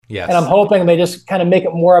And I'm Yes. hoping they just kind of make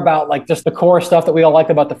it more about like just the core stuff that we all liked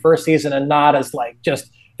about the first season and not as like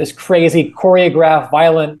just this crazy choreographed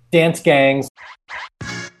violent dance gangs.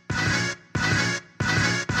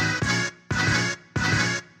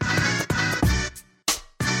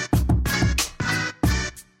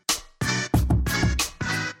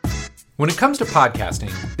 When it comes to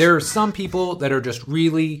podcasting, there are some people that are just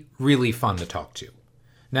really, really fun to talk to.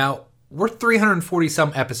 Now, we're 340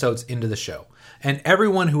 some episodes into the show, and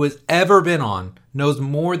everyone who has ever been on knows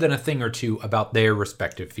more than a thing or two about their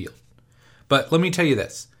respective field. But let me tell you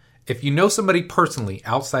this, if you know somebody personally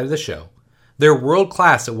outside of the show, they're world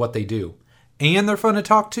class at what they do, and they're fun to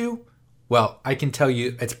talk to, well, I can tell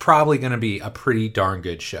you it's probably going to be a pretty darn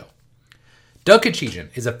good show. Doug Kechijian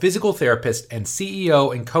is a physical therapist and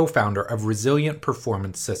CEO and co-founder of Resilient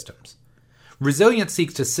Performance Systems. Resilient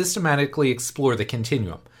seeks to systematically explore the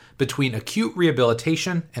continuum between acute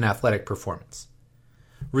rehabilitation and athletic performance.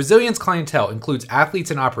 Resilient's clientele includes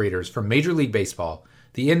athletes and operators from Major League Baseball,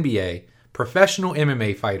 the NBA, professional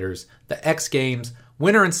MMA fighters, the X Games,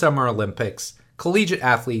 Winter and Summer Olympics, collegiate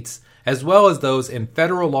athletes, as well as those in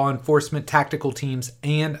federal law enforcement tactical teams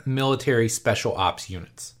and military special ops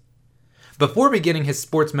units. Before beginning his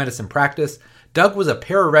sports medicine practice, Doug was a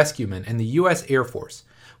pararescueman in the U.S. Air Force,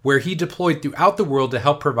 where he deployed throughout the world to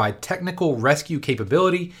help provide technical rescue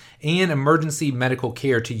capability and emergency medical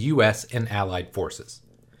care to U.S. and allied forces.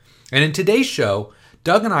 And in today's show,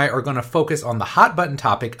 Doug and I are going to focus on the hot button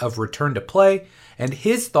topic of return to play and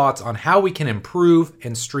his thoughts on how we can improve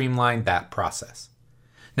and streamline that process.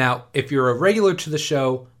 Now, if you're a regular to the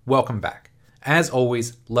show, welcome back. As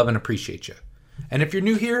always, love and appreciate you. And if you're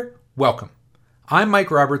new here, welcome. I'm Mike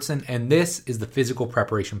Robertson, and this is the Physical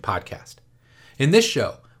Preparation Podcast. In this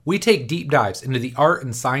show, we take deep dives into the art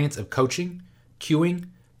and science of coaching, cueing,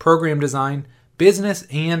 program design, business,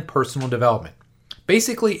 and personal development.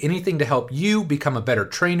 Basically, anything to help you become a better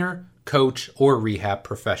trainer, coach, or rehab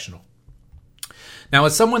professional. Now,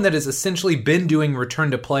 as someone that has essentially been doing return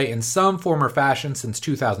to play in some form or fashion since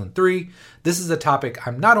 2003, this is a topic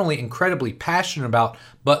I'm not only incredibly passionate about,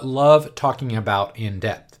 but love talking about in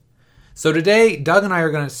depth. So today, Doug and I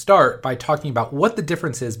are going to start by talking about what the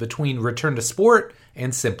difference is between return to sport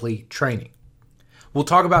and simply training. We'll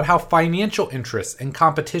talk about how financial interests and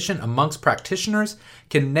competition amongst practitioners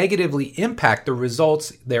can negatively impact the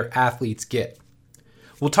results their athletes get.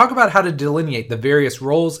 We'll talk about how to delineate the various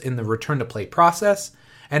roles in the return to play process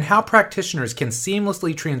and how practitioners can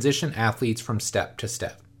seamlessly transition athletes from step to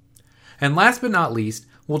step. And last but not least,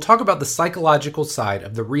 we'll talk about the psychological side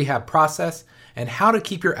of the rehab process and how to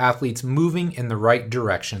keep your athletes moving in the right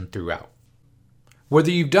direction throughout.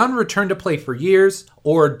 Whether you've done return to play for years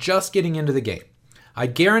or just getting into the game, I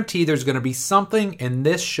guarantee there's going to be something in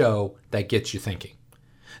this show that gets you thinking.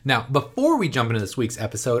 Now, before we jump into this week's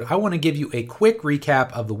episode, I want to give you a quick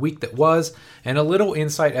recap of the week that was and a little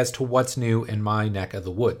insight as to what's new in my neck of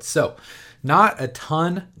the woods. So, not a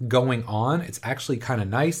ton going on. It's actually kind of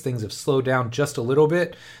nice. Things have slowed down just a little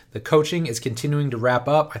bit. The coaching is continuing to wrap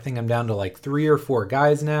up. I think I'm down to like 3 or 4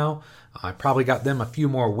 guys now. I probably got them a few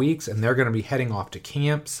more weeks, and they're going to be heading off to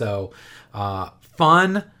camp. So,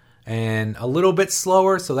 fun and a little bit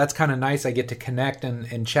slower, so that's kind of nice. I get to connect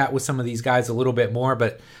and chat with some of these guys a little bit more,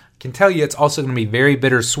 but I can tell you it's also going to be very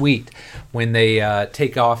bittersweet when they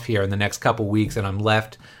take off here in the next couple weeks and I'm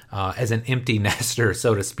left as an empty nester,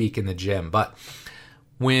 so to speak, in the gym. But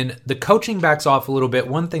when the coaching backs off a little bit,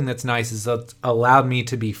 one thing that's nice is it's allowed me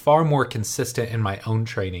to be far more consistent in my own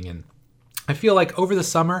training. And I feel like over the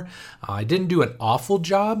summer, I didn't do an awful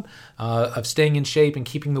job of staying in shape and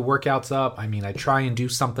keeping the workouts up. I mean, I try and do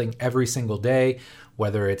something every single day,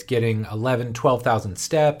 whether it's getting 11, 12,000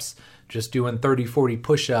 steps, just doing 30, 40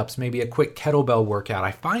 push-ups, maybe a quick kettlebell workout.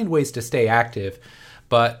 I find ways to stay active,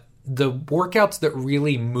 but the workouts that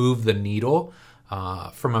really move the needle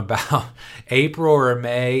from about April or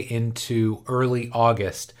May into early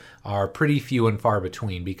August are pretty few and far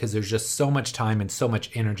between because there's just so much time and so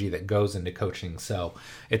much energy that goes into coaching. So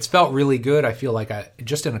it's felt really good. I feel like I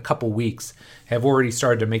just in a couple weeks have already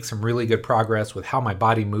started to make some really good progress with how my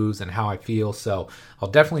body moves and how I feel. So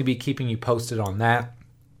I'll definitely be keeping you posted on that.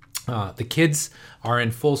 The kids are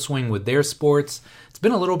in full swing with their sports. It's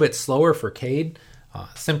been a little bit slower for Cade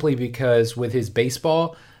simply because with his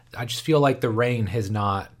baseball, I just feel like the rain has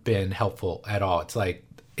not been helpful at all. It's like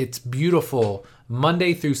it's beautiful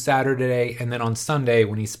Monday through Saturday, and then on Sunday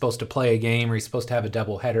when he's supposed to play a game or he's supposed to have a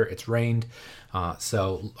doubleheader, it's rained.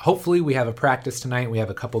 So hopefully we have a practice tonight. We have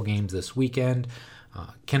a couple games this weekend.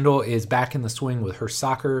 Kendall is back in the swing with her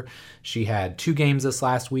soccer. She had 2 games this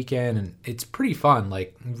last weekend, and it's pretty fun,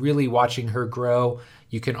 like really watching her grow.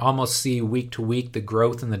 You can almost see week to week the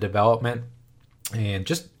growth and the development, and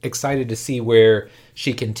just excited to see where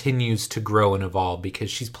she continues to grow and evolve,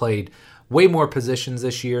 because she's played way more positions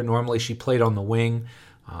this year. Normally she played on the wing.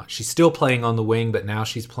 She's still playing on the wing, but now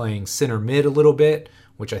she's playing center mid a little bit,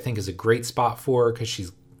 which I think is a great spot for her because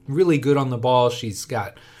she's really good on the ball. She's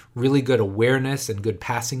got really good awareness and good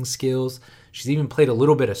passing skills. She's even played a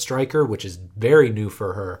little bit of striker, which is very new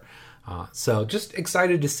for her. So just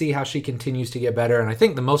excited to see how she continues to get better. And I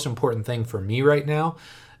think the most important thing for me right now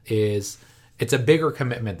is it's a bigger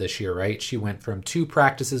commitment this year, right? She went from 2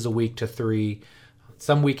 practices a week to 3.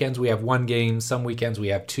 Some weekends we have 1 game, some weekends we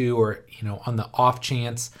have 2, or, on the off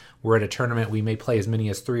chance we're at a tournament, we may play as many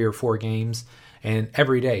as 3 or 4 games. And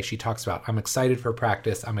every day she talks about, I'm excited for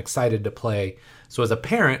practice, I'm excited to play. So as a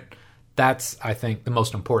parent, that's, I think, the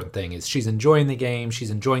most important thing is she's enjoying the game, she's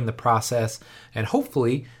enjoying the process, and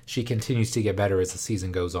hopefully she continues to get better as the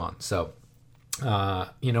season goes on. So,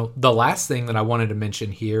 the last thing that I wanted to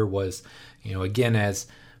mention here was, again, as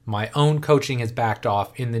my own coaching has backed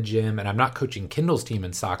off in the gym, and I'm not coaching Kendall's team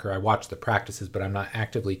in soccer. I watch the practices, but I'm not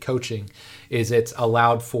actively coaching, is it's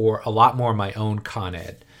allowed for a lot more of my own Con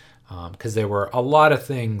Ed. Because there were a lot of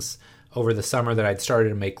things over the summer that I'd started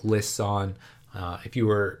to make lists on. If you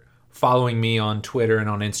were following me on Twitter and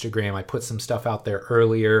on Instagram, I put some stuff out there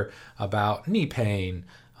earlier about knee pain,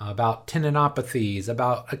 about tendinopathies,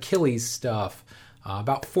 about Achilles stuff,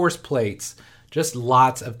 about force plates, just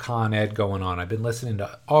lots of Con Ed going on. I've been listening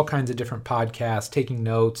to all kinds of different podcasts, taking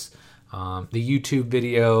notes, the YouTube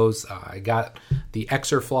videos. I got the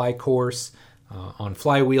Exerfly course on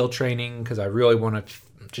flywheel training because I really want to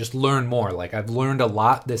just learn more. Like, I've learned a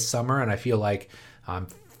lot this summer, and I feel like I'm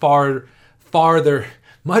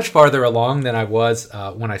much farther along than I was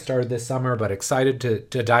when I started this summer, but excited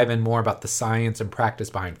to dive in more about the science and practice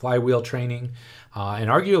behind flywheel training. And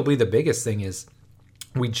arguably the biggest thing is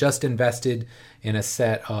we just invested in a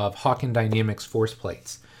set of Hawkin Dynamics force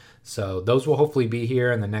plates. So those will hopefully be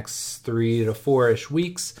here in the next 3 to 4-ish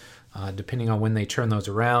weeks, depending on when they turn those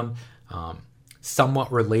around.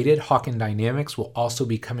 Somewhat related, Hawkin Dynamics will also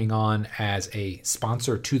be coming on as a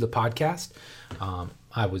sponsor to the podcast.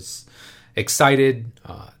 I was excited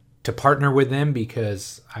to partner with them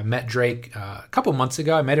because I met Drake a couple months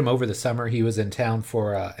ago. I met him over the summer. He was in town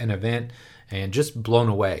for an event, and just blown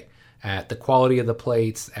away at the quality of the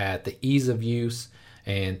plates, at the ease of use.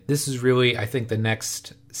 And this is really, I think, the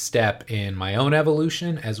next step in my own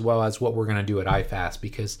evolution, as well as what we're going to do at iFast,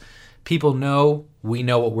 because people know we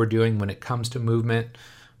know what we're doing when it comes to movement,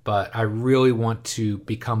 but I really want to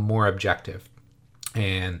become more objective.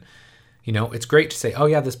 And, it's great to say, oh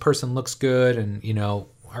yeah, this person looks good. And,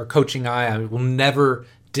 our coaching eye, I will never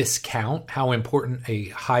discount how important a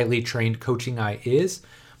highly trained coaching eye is.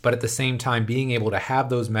 But at the same time, being able to have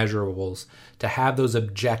those measurables, to have those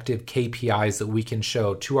objective KPIs that we can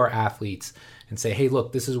show to our athletes and say, hey,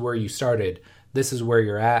 look, this is where you started. This is where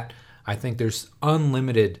you're at. I think there's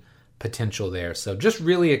unlimited potential there. So just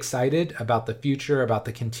really excited about the future, about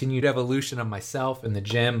the continued evolution of myself in the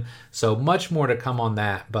gym. So much more to come on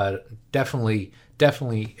that, but definitely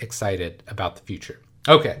excited about the future.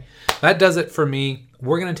 Okay, that does it for me.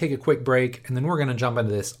 We're going to take a quick break, and then we're going to jump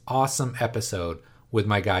into this awesome episode with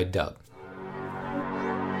my guy, Doug.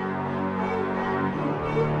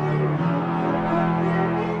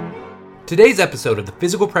 Today's episode of the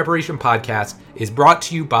Physical Preparation Podcast is brought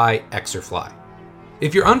to you by Exerfly.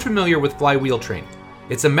 If you're unfamiliar with flywheel training,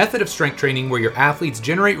 it's a method of strength training where your athletes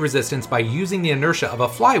generate resistance by using the inertia of a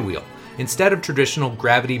flywheel instead of traditional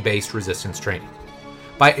gravity-based resistance training.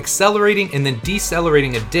 By accelerating and then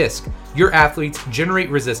decelerating a disc, your athletes generate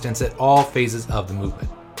resistance at all phases of the movement.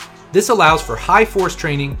 This allows for high force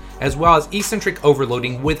training as well as eccentric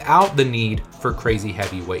overloading without the need for crazy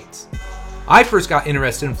heavy weights. I first got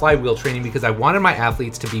interested in flywheel training because I wanted my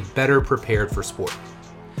athletes to be better prepared for sport.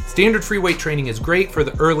 Standard free weight training is great for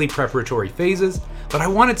the early preparatory phases, but I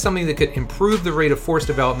wanted something that could improve the rate of force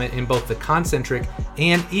development in both the concentric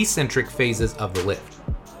and eccentric phases of the lift.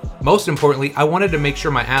 Most importantly, I wanted to make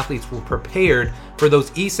sure my athletes were prepared for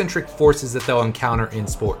those eccentric forces that they'll encounter in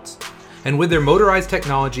sports. And with their motorized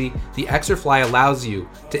technology, the Exerfly allows you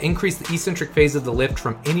to increase the eccentric phase of the lift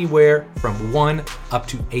from anywhere from 1 up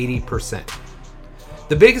to 80%.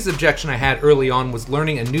 The biggest objection I had early on was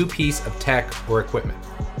learning a new piece of tech or equipment.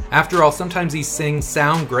 After all, sometimes these things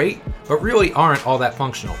sound great, but really aren't all that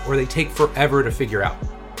functional, or they take forever to figure out.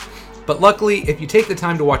 But luckily, if you take the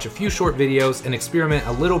time to watch a few short videos and experiment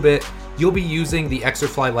a little bit, you'll be using the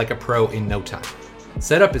Exerfly like a pro in no time.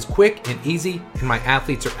 Setup is quick and easy, and my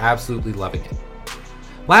athletes are absolutely loving it.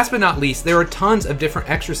 Last but not least, there are tons of different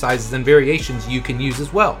exercises and variations you can use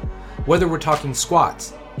as well. Whether we're talking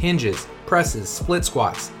squats, hinges, presses, split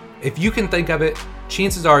squats, if you can think of it,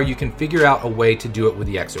 chances are you can figure out a way to do it with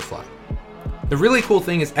the Xerfly. The really cool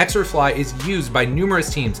thing is Xerfly is used by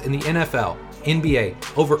numerous teams in the NFL, NBA,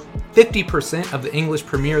 over 50% of the English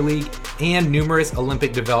Premier League, and numerous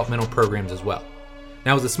Olympic developmental programs as well.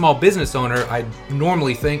 Now, as a small business owner, I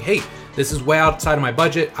normally think, hey, this is way outside of my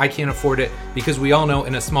budget, I can't afford it, because we all know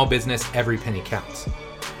in a small business, every penny counts.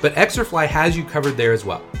 But Xerfly has you covered there as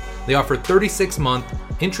well. They offer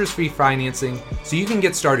 36-month interest-free financing, so you can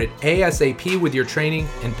get started ASAP with your training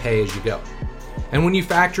and pay as you go. And when you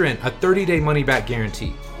factor in a 30-day money-back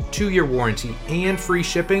guarantee, 2-year warranty, and free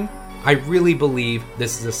shipping, I really believe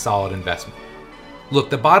this is a solid investment.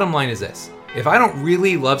 Look, the bottom line is this. If I don't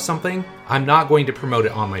really love something, I'm not going to promote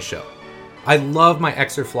it on my show. I love my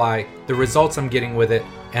Xerfly, the results I'm getting with it,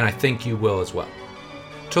 and I think you will as well.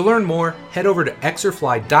 To learn more, head over to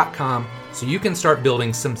Xerfly.com so you can start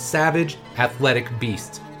building some savage athletic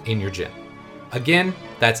beasts in your gym. Again,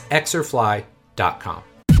 that's Xerfly.com.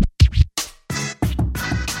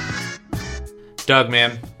 Doug,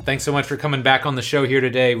 man, thanks so much for coming back on the show here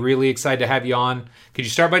today. Really excited to have you on. Could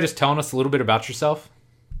you start by just telling us a little bit about yourself?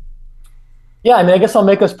 Yeah, I mean, I guess I'll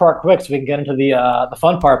make this part quick so we can get into the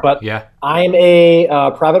fun part. But yeah, I'm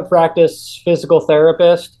a private practice physical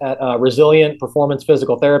therapist at Resilient Performance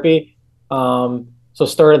Physical Therapy. So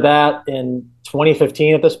started that in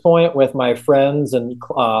 2015 at this point with my friends and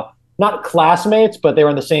not classmates, but they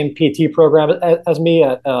were in the same PT program as me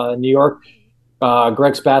at New York,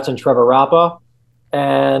 Greg Spatz and Trevor Rappa.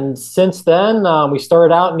 And since then, we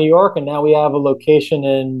started out in New York, and now we have a location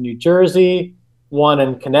in New Jersey, one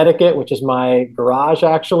in Connecticut, which is my garage,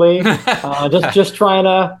 actually. just trying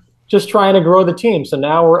to grow the team. So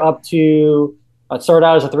now we're up to. It started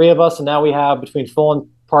out as the 3 of us, and now we have between full and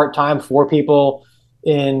part time 4 people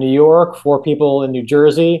in New York, 4 people in New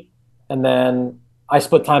Jersey, and then I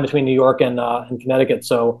split time between New York and Connecticut.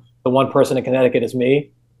 So the 1 person in Connecticut is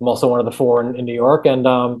me. I'm also one of the 4 in New York, and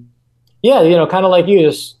yeah, kind of like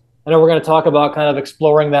you. I know we're going to talk about kind of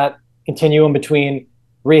exploring that continuum between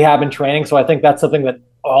rehab and training. So I think that's something that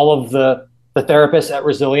all of the therapists at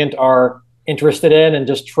Resilient are interested in, and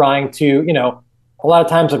just trying to, a lot of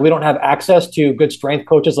times, like, we don't have access to good strength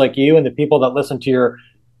coaches like you and the people that listen to your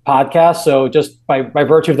podcast. So just by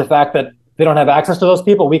virtue of the fact that they don't have access to those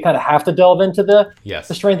people, we kind of have to delve into the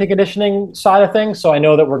strength and conditioning side of things. So I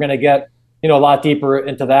know that we're going to get, a lot deeper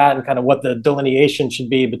into that and kind of what the delineation should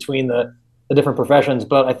be between the different professions.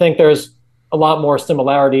 But I think there's a lot more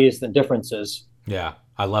similarities than differences. Yeah,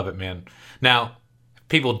 I love it, man. Now,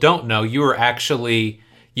 people don't know, you had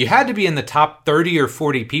to be in the top 30 or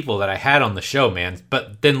 40 people that I had on the show, man.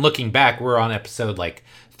 But then looking back, we're on episode like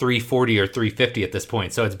 340 or 350 at this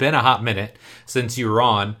point. So it's been a hot minute since you were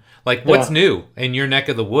on. Like, what's new in your neck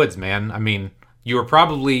of the woods, man? I mean, you'd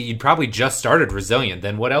probably just started Resilient.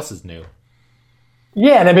 Then what else is new?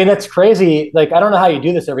 Yeah, and I mean, that's crazy. Like, I don't know how you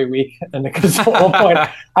do this every week. And because at one point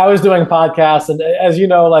I was doing podcasts, and as you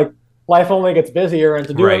know, like, life only gets busier, and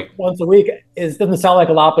to do it once a week doesn't sound like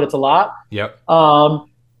a lot, but it's a lot. Yep.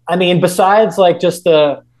 I mean, besides like just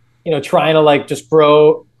the, trying to like just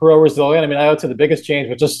grow Resilient. I mean, I would say the biggest change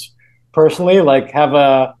was just personally, like, have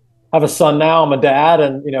a son now. I'm a dad,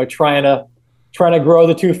 and trying to grow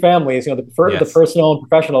the 2 families. The personal and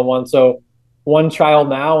professional one. So 1 child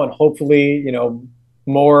now, and hopefully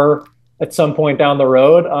more at some point down the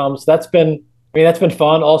road. So that's been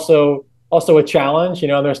fun. Also a challenge.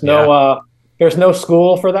 There's no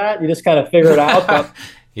school for that. You just kind of figure it out. But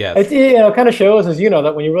yeah, it kind of shows, as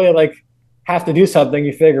that when you really like have to do something,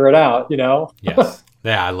 you figure it out. Yes.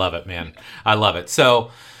 Yeah, I love it, man. I love it. So,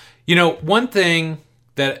 one thing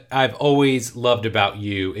that I've always loved about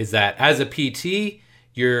you is that as a PT,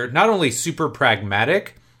 you're not only super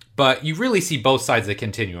pragmatic, but you really see both sides of the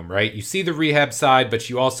continuum, right? You see the rehab side, but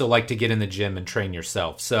you also like to get in the gym and train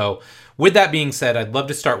yourself. So with that being said, I'd love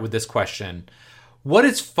to start with this question. What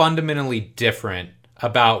is fundamentally different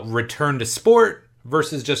about return to sport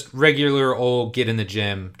versus just regular old get in the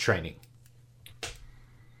gym training?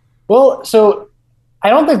 Well, so I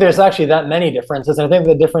don't think there's actually that many differences. I think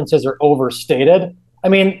the differences are overstated. I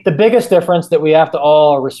mean, the biggest difference that we have to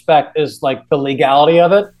all respect is like the legality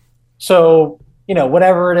of it. So,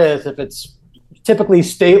 whatever it is, if it's typically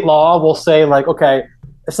state law, will say like, okay,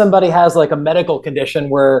 if somebody has like a medical condition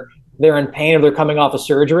where they're in pain or they're coming off of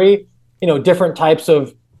surgery, different types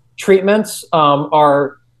of treatments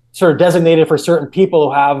are sort of designated for certain people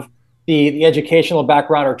who have the educational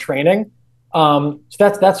background or training. So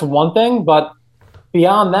that's one thing. But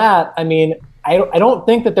beyond that, I mean, I don't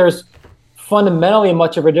think that there's fundamentally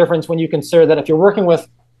much of a difference when you consider that if you're working with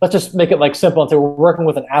let's just make it like simple and say we're working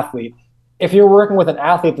with an athlete. If you're working with an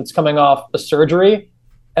athlete that's coming off a surgery,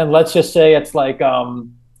 and let's just say it's like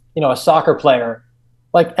a soccer player,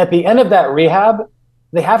 like at the end of that rehab,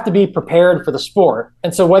 they have to be prepared for the sport.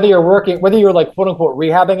 And so whether you're like quote unquote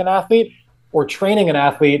rehabbing an athlete or training an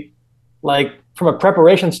athlete, like from a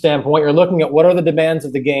preparation standpoint, you're looking at what are the demands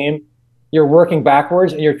of the game, you're working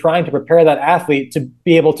backwards, and you're trying to prepare that athlete to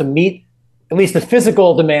be able to meet at least the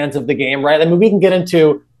physical demands of the game, right? I mean, we can get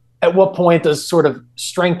into at what point does sort of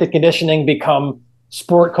strength and conditioning become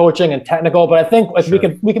sport coaching and technical, but I think like Sure.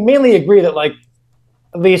 we can mainly agree that like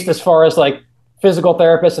at least as far as like physical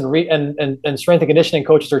therapists and strength and conditioning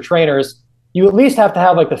coaches or trainers, you at least have to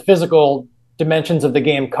have like the physical dimensions of the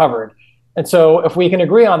game covered. And so if we can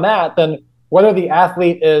agree on that, then whether the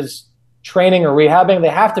athlete is training or rehabbing, they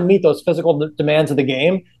have to meet those physical demands of the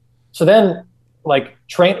game. So then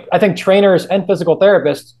I think trainers and physical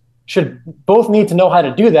therapists should both need to know how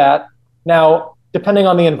to do that. Now, depending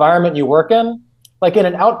on the environment you work in, like in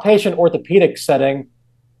an outpatient orthopedic setting,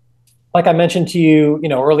 like I mentioned to you,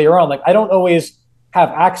 earlier on, like I don't always have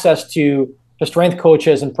access to the strength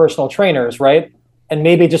coaches and personal trainers, right? And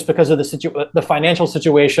maybe just because of the financial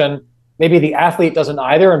situation, maybe the athlete doesn't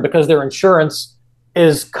either, and because their insurance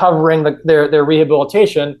is covering their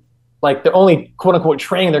rehabilitation, like the only quote unquote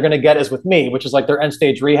training they're going to get is with me, which is like their end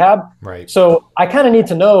stage rehab. Right. So I kind of need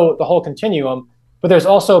to know the whole continuum, but there's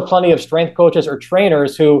also plenty of strength coaches or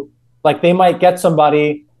trainers who like they might get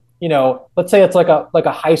somebody, let's say it's like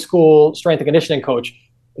a high school strength and conditioning coach.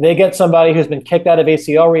 They get somebody who's been kicked out of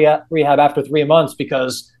ACL rehab after 3 months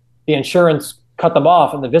because the insurance cut them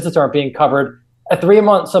off and the visits aren't being covered. At 3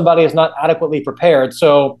 months, somebody is not adequately prepared.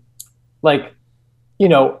 So like,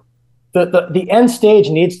 the end stage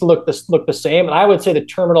needs to look the same. And I would say the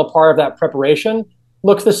terminal part of that preparation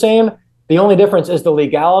looks the same. The only difference is the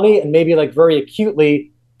legality, and maybe like very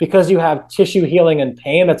acutely, because you have tissue healing and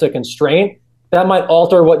pain, that's a constraint that might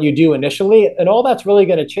alter what you do initially. And all that's really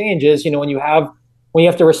going to change is, when you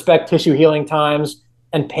have to respect tissue healing times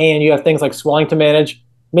and pain, you have things like swelling to manage,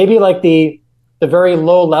 maybe like the very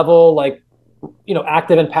low level, like,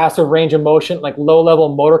 active and passive range of motion, like low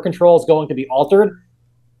level motor control is going to be altered.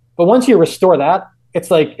 But once you restore that,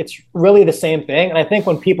 it's really the same thing. And I think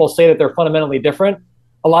when people say that they're fundamentally different,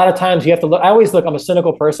 a lot of times you have to look. I'm a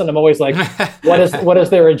cynical person. I'm always like, what is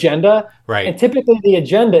their agenda? Right. And typically the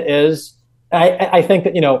agenda is, I think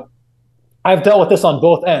that, I've dealt with this on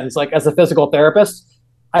both ends. Like as a physical therapist,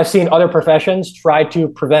 I've seen other professions try to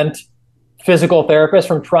prevent physical therapists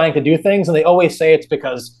from trying to do things. And they always say it's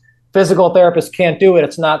because physical therapists can't do it.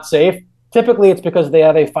 It's not safe. Typically it's because they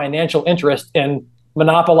have a financial interest in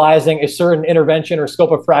monopolizing a certain intervention or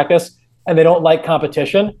scope of practice, and they don't like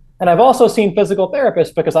competition. And I've also seen physical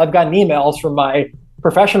therapists because I've gotten emails from my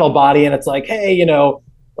professional body, and it's like, hey,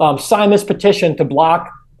 sign this petition to block,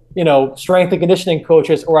 strength and conditioning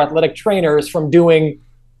coaches or athletic trainers from doing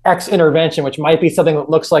X intervention, which might be something that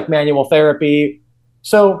looks like manual therapy.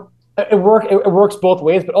 So it works both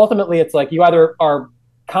ways, but ultimately it's like you either are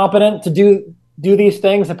competent to do these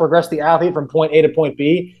things and progress the athlete from point A to point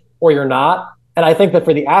B, or you're not. And I think that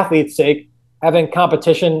for the athlete's sake, having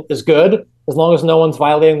competition is good as long as no one's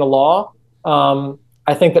violating the law.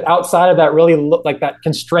 I think that outside of that, really like that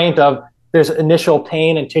constraint of there's initial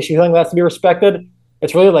pain and tissue healing that has to be respected.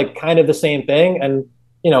 It's really like kind of the same thing. And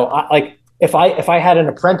if I had an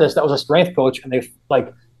apprentice that was a strength coach and they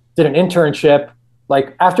like did an internship,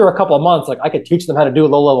 like after a couple of months, like I could teach them how to do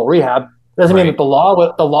low level rehab. It doesn't mean that the law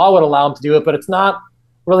would allow them to do it, but it's not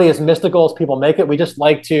really as mystical as people make it. We just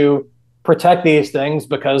like to protect these things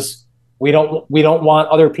because we don't want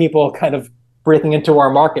other people kind of breaking into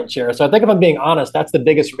our market share. So I think if I'm being honest, that's the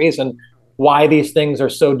biggest reason why these things are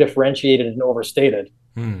so differentiated and overstated.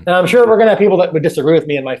 And I'm sure we're going to have people that would disagree with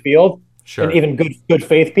me in my field, sure, and even good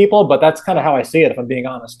faith people, but that's kind of how I see it, if I'm being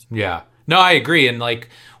honest. Yeah. No, I agree. And like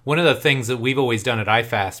one of the things that we've always done at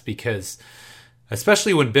IFAST, because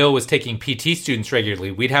especially when Bill was taking PT students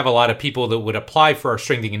regularly, we'd have a lot of people that would apply for our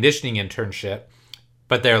strength and conditioning internship,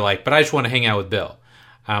 but they're like, but I just want to hang out with Bill.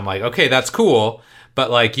 I'm like, okay, that's cool.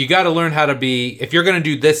 But like, you got to learn how to be, if you're going to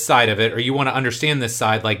do this side of it, or you want to understand this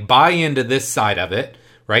side, like buy into this side of it,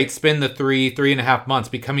 right? Spend the 3.5 months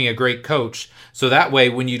becoming a great coach. So that way,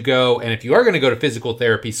 when you go, and if you are going to go to physical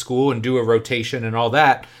therapy school and do a rotation and all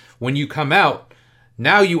that, when you come out,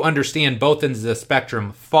 now you understand both ends of the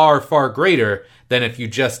spectrum far, far greater than if you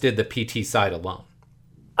just did the PT side alone.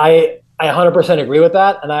 I 100% agree with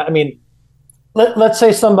that. And I mean, let's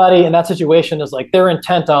say somebody in that situation is like, they're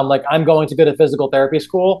intent on like, I'm going to go to physical therapy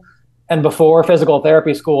school. And before physical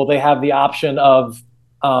therapy school, they have the option of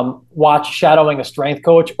shadowing a strength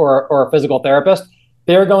coach or a physical therapist.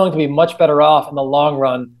 they're going to be much better off in the long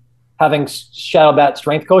run having shadowed that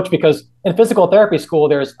strength coach, because in physical therapy school,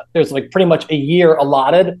 there's like pretty much a year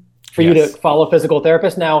allotted for you to Yes. follow a physical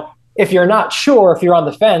therapist. Now, if you're not sure, if you're on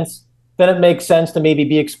the fence, then it makes sense to maybe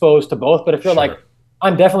be exposed to both. But if you're like, Sure.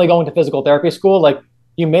 I'm definitely going to physical therapy school, like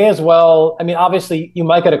you may as well. I mean, obviously, you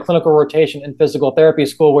might get a clinical rotation in physical therapy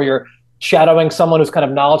school where you're shadowing someone who's kind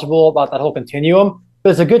of knowledgeable about that whole continuum. But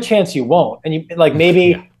there's a good chance you won't. And you like Yeah.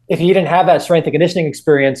 maybe if you didn't have that strength and conditioning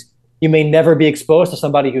experience, you may never be exposed to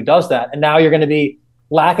somebody who does that. And now you're going to be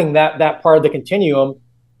lacking that part of the continuum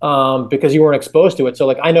because you weren't exposed to it. So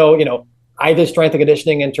like I know, I did strength and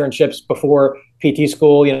conditioning internships before PT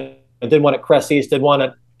school. I did one at Cressy's, did one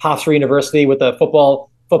at Hofstra University with the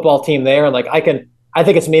football team there, and like I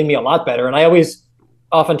think it's made me a lot better. And I always,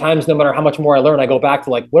 oftentimes, no matter how much more I learn, I go back to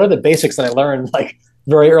like what are the basics that I learned like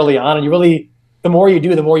very early on. And you really, the more you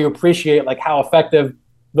do, the more you appreciate like how effective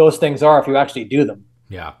those things are if you actually do them.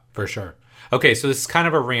 Yeah, for sure. Okay, so this is kind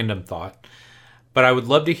of a random thought, but I would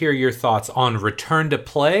love to hear your thoughts on return to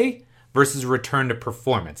play versus return to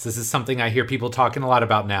performance. This is something I hear people talking a lot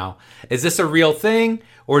about now. Is this a real thing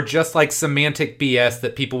or just like semantic BS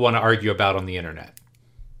that people want to argue about on the internet?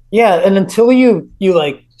 Yeah, and until you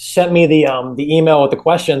like sent me the email with the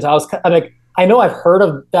questions, I'm like I know I've heard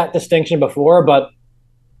of that distinction before, but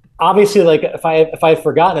obviously like if I had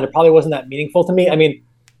forgotten it, it probably wasn't that meaningful to me. I mean,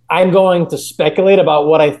 I'm going to speculate about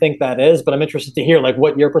what I think that is, but I'm interested to hear like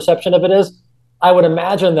what your perception of it is. I would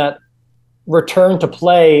imagine that return to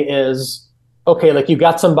play is okay, like you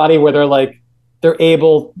got somebody where they're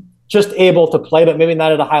able to play, but maybe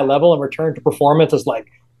not at a high level, and return to performance is like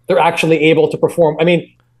they're actually able to perform. I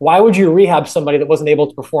mean, why would you rehab somebody that wasn't able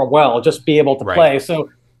to perform well, just be able to Right. play? So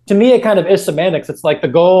to me it kind of is semantics. It's like the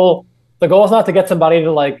goal is not to get somebody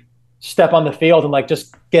to like step on the field and like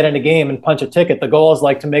just get in a game and punch a ticket. The goal is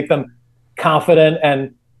like to make them confident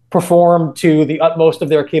and perform to the utmost of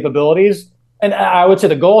their capabilities. And I would say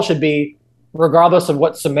the goal should be, regardless of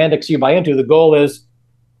what semantics you buy into, the goal is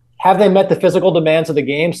have they met the physical demands of the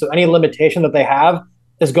game? So any limitation that they have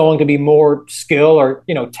is going to be more skill or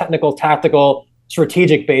technical, tactical,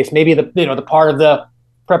 strategic based. Maybe the part of the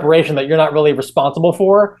preparation that you're not really responsible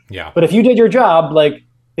for. Yeah. But if you did your job, like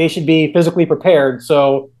they should be physically prepared.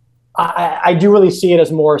 So I do really see it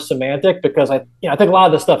as more semantic because I think a lot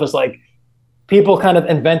of this stuff is like people kind of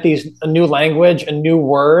invent these a new language and new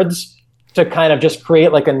words to kind of just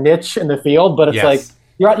create like a niche in the field. But it's Yes. like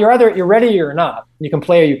you're ready or you're not. You can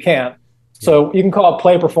play or you can't. So you can call it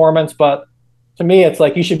play performance, but to me, it's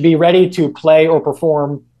like you should be ready to play or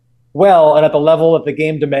perform well and at the level that the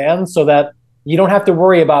game demands, so that you don't have to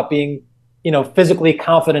worry about being, physically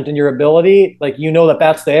confident in your ability. Like that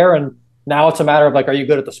that's there, and now it's a matter of like, are you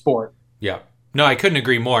good at the sport? Yeah. No, I couldn't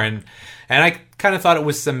agree more. And I kind of thought it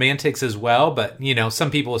was semantics as well, but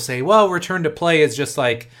some people will say, well, return to play is just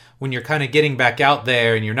like when you're kind of getting back out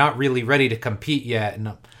there and you're not really ready to compete yet.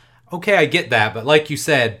 And okay, I get that, but like you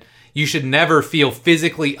said, you should never feel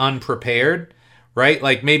physically unprepared, right?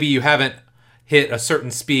 Like maybe you haven't hit a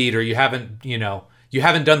certain speed or you haven't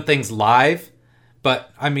done things live.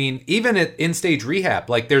 But I mean, even at in-stage rehab,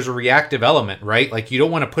 like there's a reactive element, right? Like you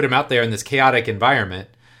don't want to put them out there in this chaotic environment,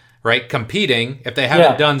 right? Competing if they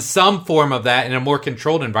haven't done some form of that in a more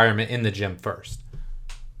controlled environment in the gym first.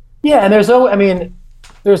 Yeah, and there's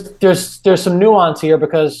some nuance here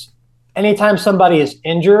because anytime somebody is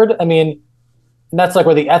injured, I mean, and that's like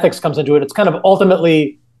where the ethics comes into it. It's kind of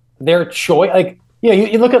ultimately their choice. Like,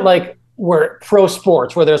 you look at like where pro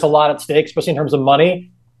sports where there's a lot at stake, especially in terms of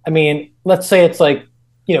money. I mean, let's say it's like,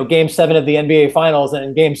 game 7 of the NBA finals, and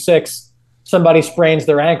in game 6, somebody sprains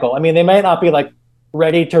their ankle. I mean, they might not be like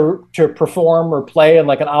ready to perform or play in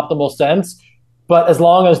like an optimal sense, but as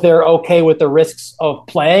long as they're okay with the risks of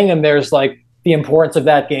playing and there's like the importance of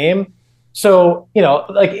that game. So,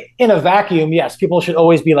 like in a vacuum, yes, people should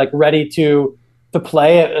always be like ready to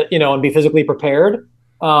play, and be physically prepared.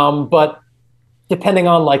 But depending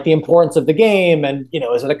on like the importance of the game and,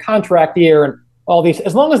 is it a contract year and all these,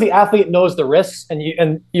 as long as the athlete knows the risks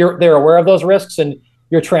and they're aware of those risks and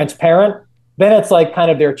you're transparent, then it's like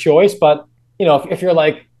kind of their choice. But, if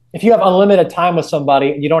you have unlimited time with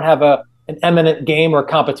somebody and you don't have an imminent game or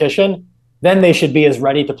competition, then they should be as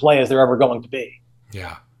ready to play as they're ever going to be.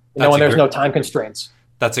 Yeah. When there's no time constraints.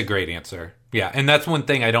 That's a great answer. Yeah. And that's one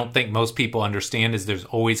thing I don't think most people understand is there's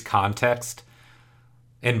always context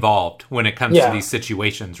involved when it comes to these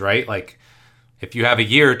situations, right? Like if you have a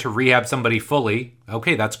year to rehab somebody fully,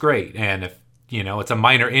 okay, that's great. And if, it's a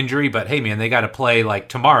minor injury, but hey man, they got to play like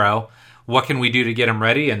tomorrow. What can we do to get them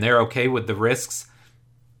ready? And they're okay with the risks.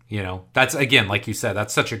 That's, again, like you said,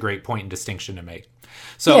 that's such a great point and distinction to make.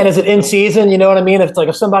 So, yeah, and is it in season? You know what I mean? If it's like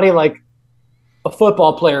if somebody like a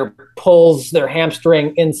football player pulls their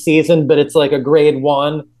hamstring in season, but it's like a grade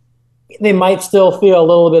 1, they might still feel a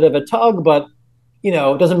little bit of a tug, but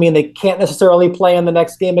it doesn't mean they can't necessarily play in the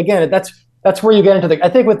next game again. That's where you get into I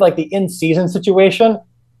think with like the in season situation,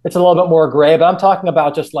 it's a little bit more gray, but I'm talking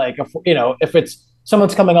about just like, if it's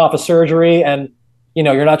someone's coming off a surgery and,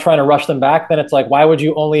 you're not trying to rush them back, then it's like, why would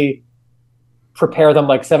you only prepare them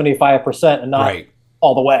like 75% and not right.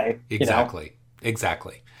 all the way? Exactly.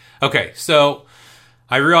 Exactly. Okay. So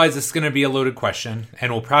I realize this is going to be a loaded question,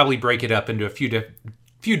 and we'll probably break it up into a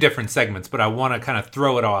few different segments, but I want to kind of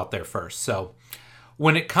throw it all out there first. So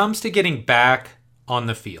when it comes to getting back on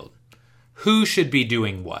the field, who should be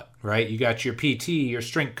doing what, right? You got your PT, your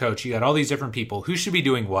strength coach, you got all these different people. Who should be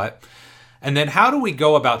doing what? And then how do we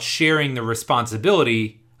go about sharing the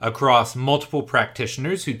responsibility across multiple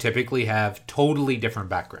practitioners who typically have totally different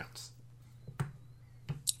backgrounds?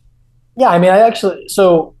 Yeah, I mean,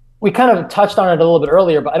 so we kind of touched on it a little bit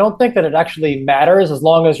earlier, but I don't think that it actually matters as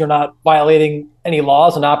long as you're not violating any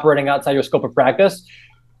laws and operating outside your scope of practice.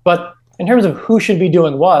 But in terms of who should be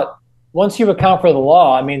doing what, once you account for the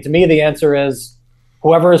law, I mean, to me, the answer is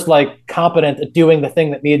whoever's like competent at doing the thing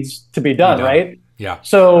that needs to be done, right? Yeah.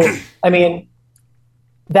 So, I mean,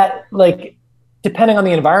 that like, depending on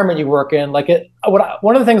the environment you work in, like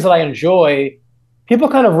one of the things that I enjoy, people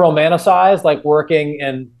kind of romanticize like working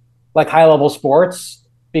in like high level sports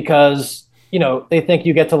because, they think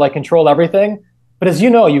you get to like control everything. But as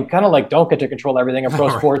you know, you kind of like don't get to control everything in pro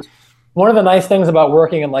Right. sports. One of the nice things about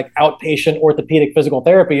working in like outpatient orthopedic physical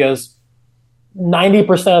therapy is 90%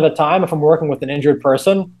 of the time, if I'm working with an injured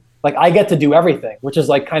person, like I get to do everything, which is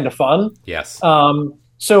like kind of fun. Yes.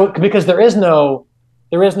 So because there is no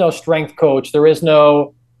strength coach, there is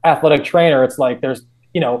no athletic trainer. It's like there's,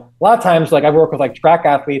 a lot of times like I work with like track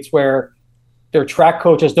athletes where their track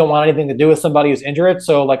coaches don't want anything to do with somebody who's injured.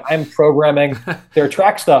 So like I'm programming their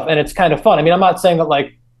track stuff and it's kind of fun. I mean, I'm not saying that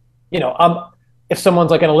like, if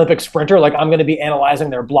someone's like an Olympic sprinter, like I'm going to be analyzing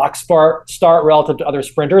their block start relative to other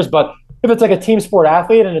sprinters. But if it's like a team sport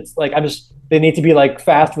athlete and it's like, they need to be like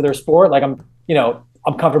fast for their sport. Like I'm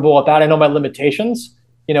comfortable with that. I know my limitations,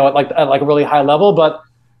 at like a really high level, but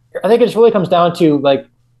I think it just really comes down to like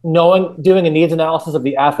doing a needs analysis of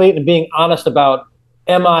the athlete and being honest about,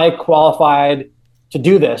 am I qualified to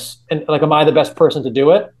do this? And like, am I the best person to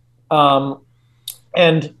do it?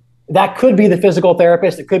 And that could be the physical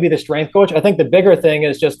therapist. It could be the strength coach. I think the bigger thing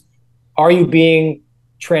is just, are you being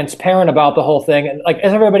transparent about the whole thing? And like,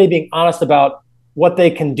 is everybody being honest about what they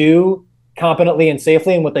can do competently and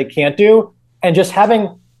safely and what they can't do? And just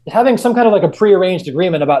having some kind of like a prearranged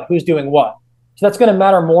agreement about who's doing what. So that's going to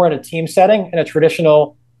matter more in a team setting. In a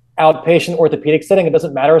traditional outpatient orthopedic setting, it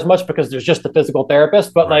doesn't matter as much because there's just the physical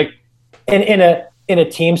therapist. But like in a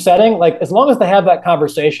team setting, like as long as they have that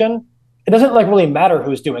conversation, it doesn't like really matter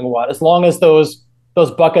who's doing what, as long as those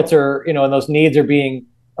buckets are, and those needs are being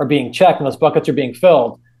checked and those buckets are being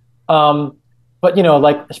filled. But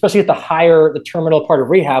like especially at the terminal part of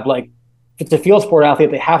rehab, like if it's a field sport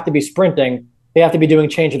athlete, they have to be sprinting, they have to be doing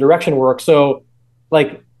change of direction work. So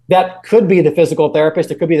like that could be the physical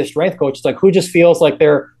therapist, it could be the strength coach. It's like who just feels like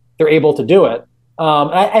they're able to do it.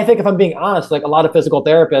 I think if I'm being honest, like a lot of physical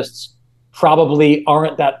therapists probably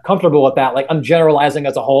aren't that comfortable with that. Like I'm generalizing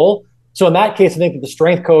as a whole. So in that case, I think that the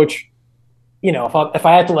strength coach, if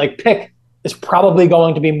I had to like pick, is probably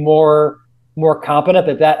going to be more competent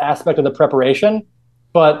at that aspect of the preparation.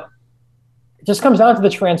 But it just comes down to the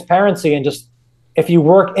transparency and just if you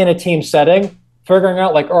work in a team setting, figuring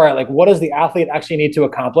out like, all right, like what does the athlete actually need to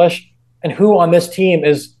accomplish and who on this team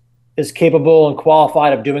is capable and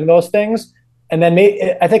qualified of doing those things. And then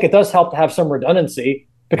I think it does help to have some redundancy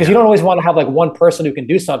because you don't always want to have like one person who can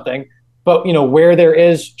do something, but where there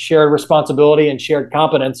is shared responsibility and shared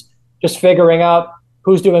competence, just figuring out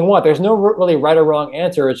who's doing what. There's no really right or wrong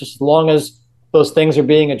answer. It's just as long as those things are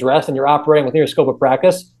being addressed and you're operating within your scope of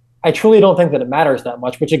practice, I truly don't think that it matters that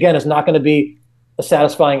much, which again is not going to be a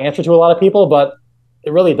satisfying answer to a lot of people, but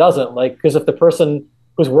it really doesn't. Like, because if the person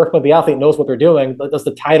who's working with the athlete knows what they're doing, does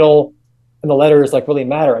the title and the letters like really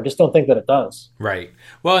matter? I just don't think that it does. Right.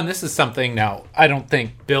 Well, and this is something now, I don't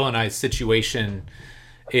think Bill and I's situation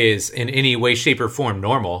is in any way, shape, or form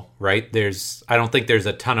normal, right? I don't think there's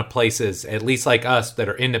a ton of places, at least like us, that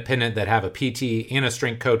are independent, that have a PT and a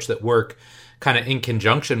strength coach that work kind of in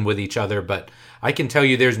conjunction with each other. But I can tell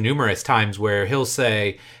you there's numerous times where he'll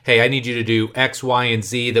say, hey, I need you to do X, Y, and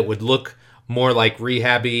Z that would look more like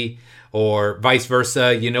rehabby or vice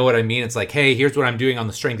versa. You know what I mean? It's like, hey, here's what I'm doing on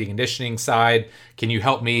the strength and conditioning side. Can you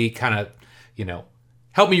help me kind of,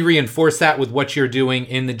 help me reinforce that with what you're doing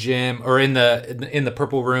in the gym or in the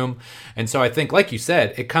purple room. And so I think, like you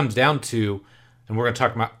said, it comes down to, and we're going to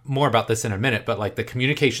talk more about this in a minute, but like the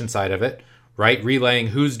communication side of it, right? Relaying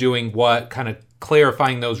who's doing what, kind of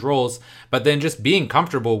clarifying those roles, but then just being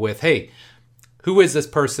comfortable with, hey, who is this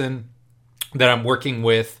person that I'm working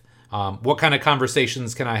with? What kind of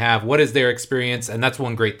conversations can I have? What is their experience? And that's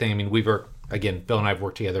one great thing. I mean, Bill and I have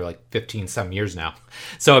worked together like 15 some years now.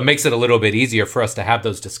 So it makes it a little bit easier for us to have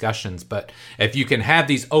those discussions. But if you can have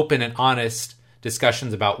these open and honest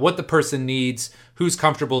discussions about what the person needs, who's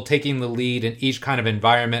comfortable taking the lead in each kind of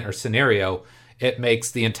environment or scenario, it makes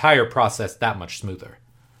the entire process that much smoother.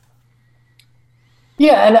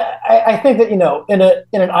 Yeah, and I think that,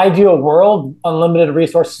 in an ideal world, unlimited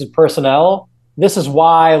resources of personnel, this is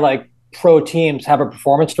why like pro teams have a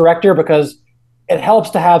performance director, because it helps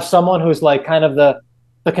to have someone who's like kind of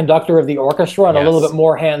the conductor of the orchestra and a little bit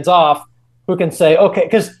more hands off, who can say, okay,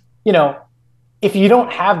 because, if you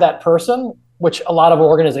don't have that person, which a lot of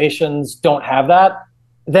organizations don't have that,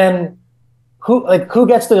 then who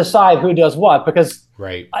gets to decide who does what? Because,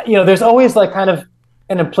 right. There's always like kind of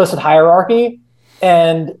an implicit hierarchy.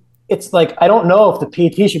 And it's like, I don't know if the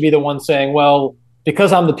PT should be the one saying, well,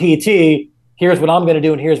 because I'm the PT, here's what I'm going to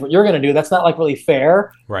do and here's what you're going to do. That's not like really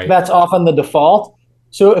fair. Right. That's often the default.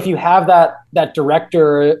 So if you have that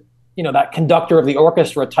director, that conductor of the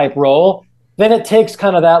orchestra type role, then it takes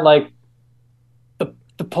kind of that like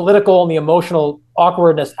the political and the emotional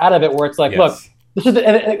awkwardness out of it, where it's like, look, this is,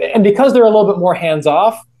 and because they're a little bit more hands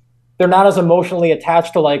off, they're not as emotionally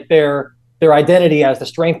attached to like their identity as the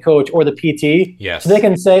strength coach or the PT. Yes. So they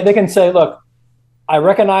can say, look, I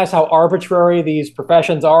recognize how arbitrary these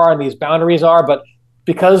professions are and these boundaries are, but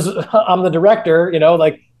because I'm the director,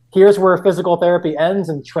 like here's where physical therapy ends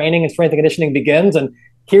and training and strength and conditioning begins, and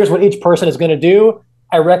here's what each person is going to do.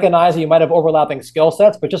 I recognize that you might have overlapping skill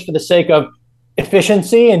sets, but just for the sake of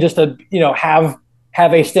efficiency and just to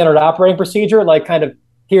have a standard operating procedure, like kind of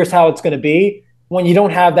here's how it's going to be. When you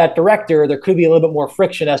don't have that director, there could be a little bit more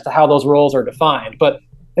friction as to how those roles are defined. But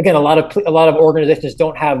again, a lot of organizations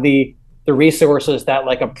don't have the resources that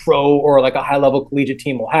like a pro or like a high level collegiate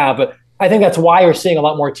team will have. But I think that's why you're seeing a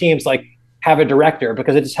lot more teams like have a director,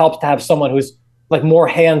 because it just helps to have someone who's like more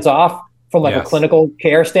hands off from like a clinical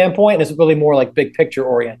care standpoint, and is really more like big picture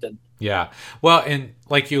oriented. Yeah. Well, and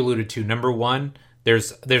like you alluded to, number one,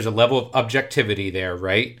 there's a level of objectivity there,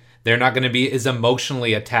 right? They're not going to be as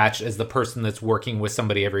emotionally attached as the person that's working with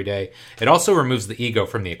somebody every day. It also removes the ego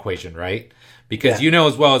from the equation, right? Because you know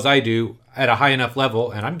as well as I do, at a high enough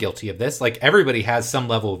level, and I'm guilty of this, like everybody has some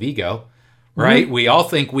level of ego, right? Mm-hmm. We all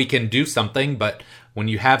think we can do something, but when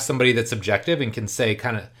you have somebody that's objective and can say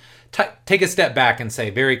kind of take a step back and say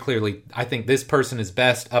very clearly, I think this person is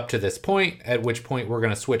best up to this point, at which point we're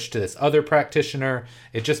going to switch to this other practitioner.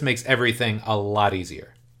 It just makes everything a lot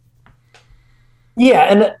easier. Yeah,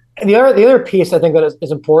 and the other piece I think that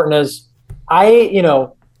is important is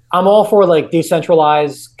I'm all for like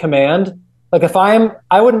decentralized command. Like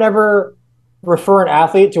I would never refer an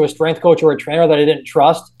athlete to a strength coach or a trainer that I didn't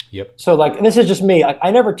trust. Yep. So like, and this is just me.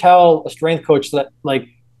 I never tell a strength coach that like,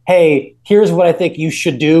 hey, here's what I think you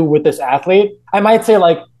should do with this athlete. I might say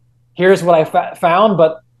like, here's what I found,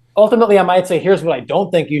 but ultimately I might say, here's what I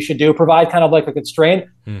don't think you should do, provide kind of like a constraint.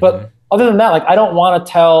 Mm-hmm. But other than that, like, I don't want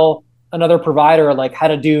to tell another provider like how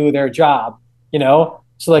to do their job, So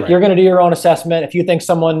like, you're going to do your own assessment. If you think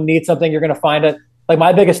someone needs something, you're going to find it. Like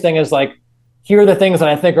my biggest thing is like, here are the things that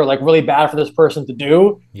I think are like really bad for this person to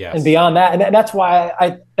do. Yes. And beyond that. And that's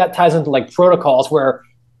why that ties into like protocols, where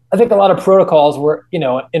I think a lot of protocols where,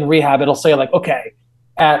 in rehab, it'll say like, okay,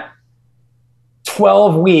 at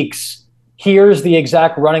 12 weeks, here's the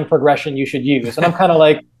exact running progression you should use. And I'm kind of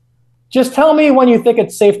like, just tell me when you think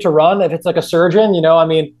it's safe to run. If it's like a surgeon,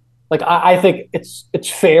 like I think it's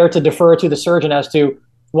fair to defer to the surgeon as to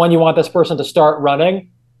when you want this person to start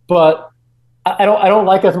running. But I don't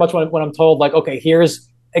like it as much when I'm told like, okay, here's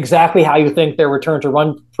exactly how you think their return to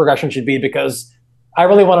run progression should be, because I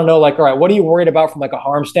really want to know like, all right, what are you worried about from like a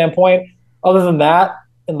harm standpoint? Other than that,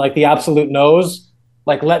 and like the absolute no's,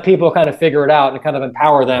 like let people kind of figure it out and kind of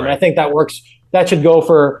empower them. Right. And I think that works. That should go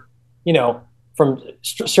for, from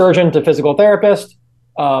surgeon to physical therapist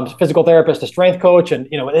to strength coach, and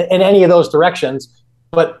in any of those directions.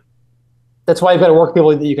 But that's why you've got to work with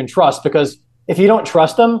people that you can trust, because if you don't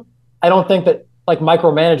trust them, I don't think that like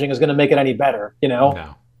micromanaging is going to make it any better,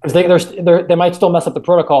 No. Because they might still mess up the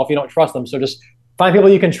protocol if you don't trust them. So just find people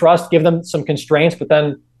you can trust, give them some constraints, but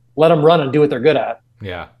then let them run and do what they're good at.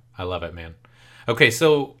 Yeah, I love it, man. Okay,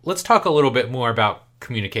 so let's talk a little bit more about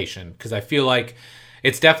communication, because I feel like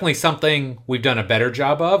It's definitely something we've done a better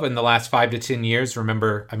job of in the last 5 to 10 years.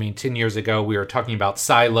 Remember, 10 years ago, we were talking about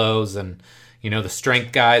silos and, the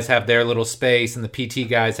strength guys have their little space and the PT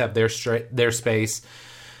guys have their space.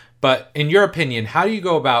 But in your opinion, how do you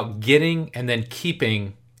go about getting and then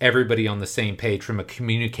keeping everybody on the same page from a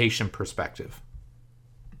communication perspective?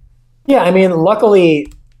 Yeah,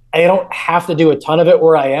 luckily, I don't have to do a ton of it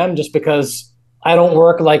where I am just because I don't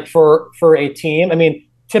work like for a team.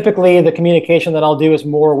 Typically the communication that I'll do is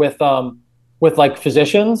more with like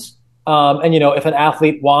physicians. And if an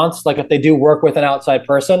athlete wants, like if they do work with an outside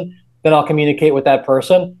person, then I'll communicate with that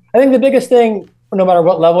person. I think the biggest thing, no matter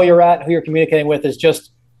what level you're at, who you're communicating with, is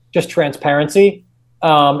just transparency.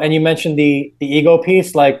 And you mentioned the ego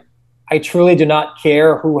piece. Like, I truly do not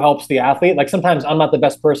care who helps the athlete. Like, sometimes I'm not the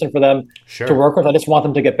best person for them to work with. I just want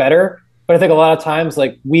them to get better. But I think a lot of times,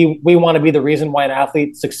 like, we want to be the reason why an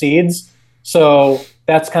athlete succeeds. So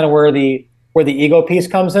that's kind of where the ego piece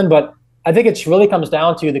comes in. But I think it really comes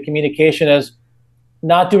down to the communication is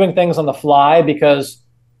not doing things on the fly, because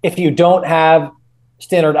if you don't have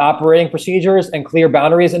standard operating procedures and clear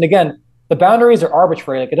boundaries, and again, the boundaries are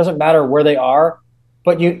arbitrary. Like, it doesn't matter where they are,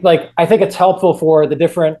 but I think it's helpful for the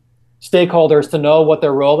different stakeholders to know what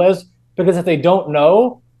their role is, because if they don't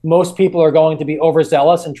know, most people are going to be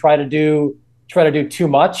overzealous and try to do too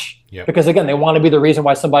much. Yep. Because again, they want to be the reason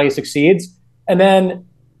why somebody succeeds. And then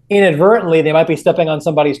inadvertently, they might be stepping on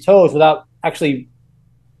somebody's toes without actually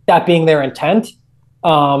that being their intent.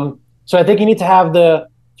 So I think you need to have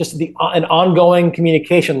an ongoing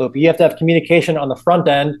communication loop. You have to have communication on the front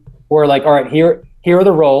end where, like, all right, here are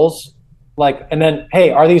the roles, like, and then, hey,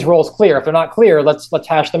 are these roles clear? If they're not clear, let's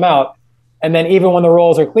hash them out. And then even when the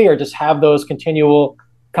roles are clear, just have those continual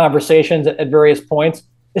conversations at various points,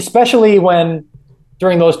 especially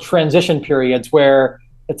during those transition periods where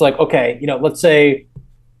it's like, okay, let's say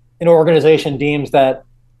an organization deems that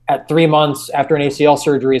at 3 months after an ACL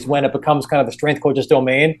surgery is when it becomes kind of the strength coach's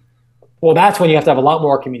domain. Well, that's when you have to have a lot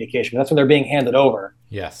more communication. That's when they're being handed over.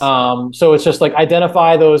 Yes. So it's just like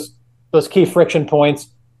identify those key friction points,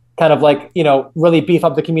 kind of like, really beef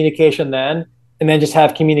up the communication then, and then just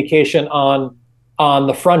have communication on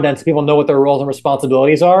the front end so people know what their roles and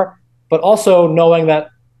responsibilities are. But also knowing that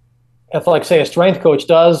if, like, say, a strength coach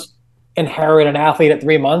does inherit an athlete at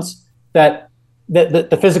 3 months, that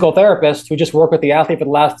the physical therapist who just worked with the athlete for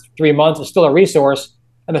the last 3 months is still a resource,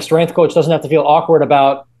 and the strength coach doesn't have to feel awkward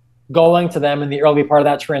about going to them in the early part of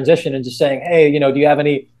that transition and just saying, hey, do you have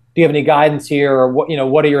any guidance here, or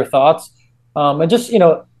what are your thoughts? And just,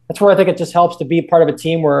 that's where I think it just helps to be part of a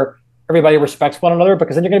team where everybody respects one another,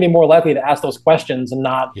 because then you're going to be more likely to ask those questions and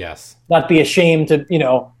not be ashamed to,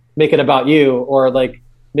 make it about you, or like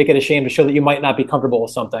make it a shame to show that you might not be comfortable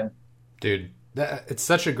with something. Dude, it's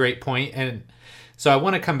such a great point. And so I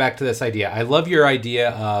want to come back to this idea. I love your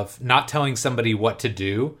idea of not telling somebody what to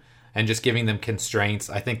do and just giving them constraints.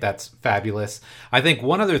 I think that's fabulous. I think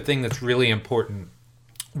one other thing that's really important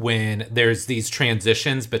when there's these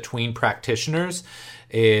transitions between practitioners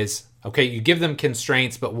is, okay, you give them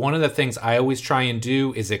constraints, but one of the things I always try and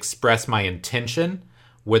do is express my intention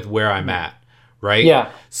with where I'm at. Right?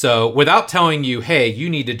 Yeah. So without telling you, hey, you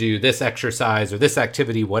need to do this exercise or this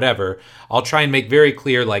activity, whatever, I'll try and make very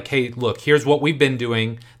clear, like, hey, look, here's what we've been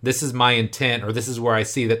doing. This is my intent, or this is where I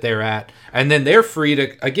see that they're at. And then they're free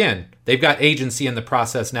to, again, they've got agency in the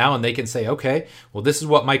process now, and they can say, okay, well, this is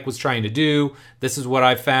what Mike was trying to do. This is what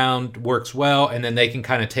I found works well. And then they can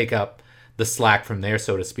kind of take up the slack from there,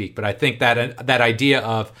 so to speak. But I think that idea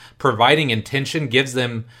of providing intention gives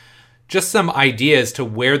them just some ideas to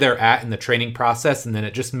where they're at in the training process, and then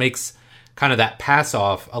it just makes kind of that pass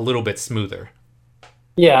off a little bit smoother.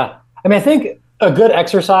 Yeah. I think a good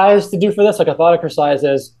exercise to do for this, like a thought exercise,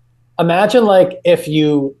 is imagine, like, if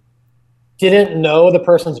you didn't know the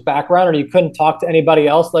person's background or you couldn't talk to anybody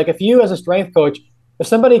else. Like, if you, as a strength coach, if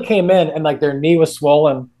somebody came in and, like, their knee was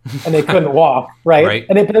swollen and they couldn't walk, right?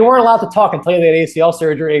 And they weren't allowed to talk until they had ACL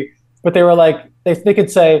surgery, but they were like, they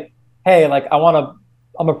could say, hey, like,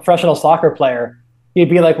 I'm a professional soccer player. You'd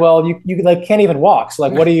be like, well, you like can't even walk. So,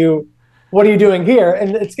 like, what are you doing here?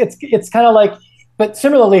 And it's kind of like, but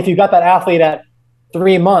similarly, if you got that athlete at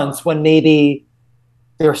 3 months when maybe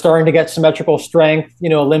they were starting to get symmetrical strength,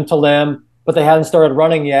 limb to limb, but they hadn't started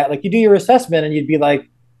running yet, like, you do your assessment and you'd be like,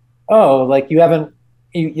 oh, like, you haven't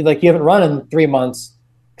run in 3 months.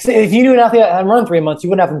 If you knew an athlete hadn't run in 3 months, you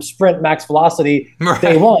wouldn't have them sprint max velocity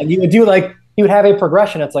day one. You would have a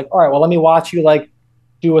progression. It's like, all right, well, let me watch you, like,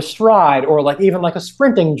 do a stride, or like even like a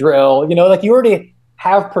sprinting drill, like, you already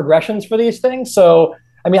have progressions for these things. So,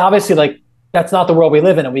 obviously, like, that's not the world we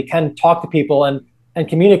live in, and we can talk to people and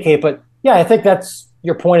communicate. But yeah, I think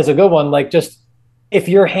your point is a good one. Like, just if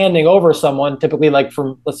you're handing over someone, typically like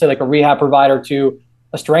from, let's say, like a rehab provider to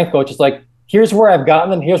a strength coach, it's like, here's where I've gotten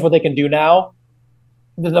them, here's what they can do now.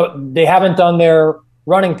 They haven't done their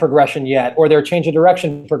running progression yet, or their change of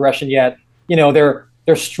direction progression yet.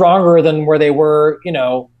 They're stronger than where they were,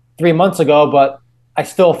 3 months ago, but I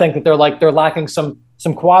still think that they're lacking some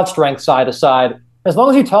quad strength side to side. As long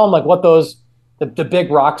as you tell them like what the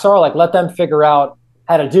big rocks are, like let them figure out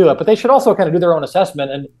how to do it. But they should also kind of do their own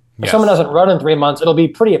assessment. And if someone doesn't run in 3 months, it'll be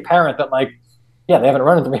pretty apparent that like, yeah, they haven't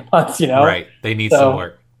run in 3 months, Right. They need some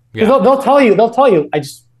work. Yeah. They'll tell you, I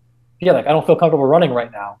just feel like I don't feel comfortable running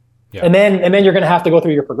right now. Yeah. And then you're going to have to go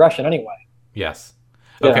through your progression anyway. Yes.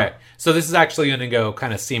 Okay. Yeah. So this is actually going to go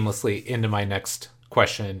kind of seamlessly into my next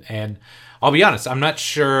question. And I'll be honest, I'm not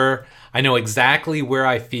sure I know exactly where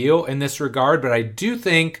I feel in this regard, but I do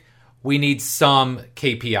think we need some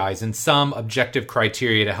KPIs and some objective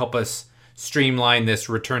criteria to help us streamline this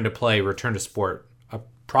return to play, return to sport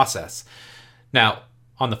process. Now,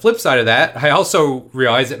 on the flip side of that, I also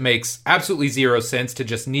realize it makes absolutely zero sense to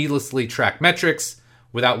just needlessly track metrics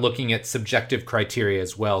without looking at subjective criteria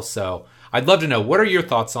as well. So I'd love to know, what are your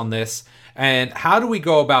thoughts on this? And how do we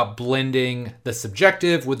go about blending the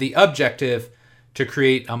subjective with the objective to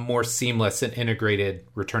create a more seamless and integrated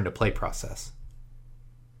return to play process?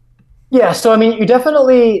 Yeah, so I mean,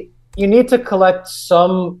 you need to collect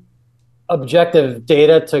some objective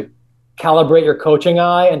data to calibrate your coaching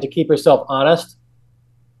eye and to keep yourself honest.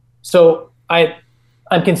 So I'm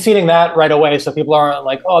conceding that right away, so people aren't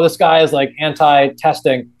like, oh, this guy is like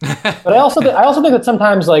anti-testing. But I also think that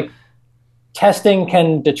sometimes like testing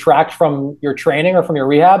can detract from your training or from your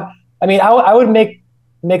rehab. I mean, I would make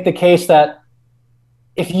the case that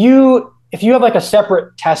if you have like a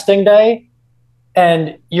separate testing day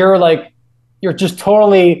and you're just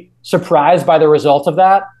totally surprised by the results of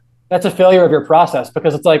that, that's a failure of your process,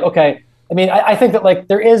 because it's like, okay, I mean, I think that like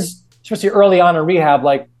there is, especially early on in rehab,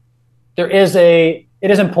 like it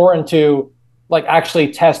is important to like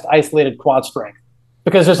actually test isolated quad strength,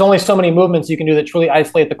 because there's only so many movements you can do that truly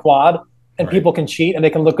isolate the quad, and right. People can cheat and they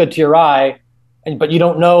can look good to your eye, but you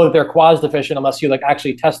don't know that their quad's deficient unless you like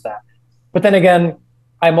actually test that. But then again,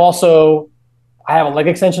 I have a leg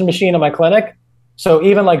extension machine in my clinic. So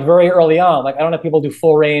even like very early on, like I don't have people do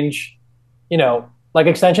full range, leg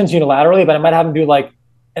extensions unilaterally, but I might have them do like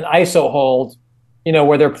an iso hold,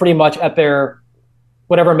 where they're pretty much at their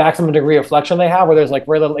whatever maximum degree of flexion they have, where there's like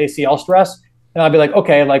very little ACL stress. And I'll be like,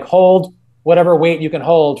 okay, like hold whatever weight you can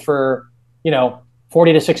hold for,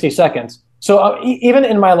 40 to 60 seconds. So even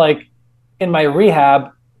in my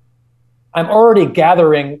rehab, I'm already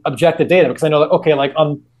gathering objective data, because I know that, okay, like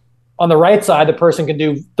on the right side, the person can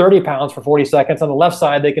do 30 pounds for 40 seconds. On the left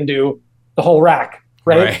side, they can do the whole rack,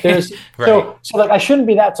 right? There's right. So like I shouldn't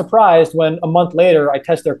be that surprised when a month later I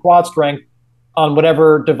test their quad strength on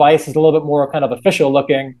whatever device is a little bit more kind of official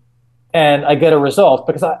looking, and I get a result,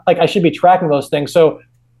 because I should be tracking those things. So,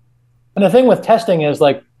 and the thing with testing is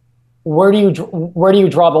like, where do you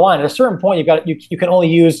draw the line? At a certain point, you can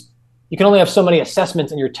only have so many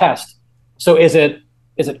assessments in your test. So is it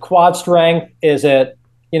quad strength? Is it,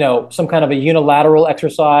 some kind of a unilateral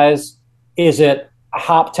exercise? Is it a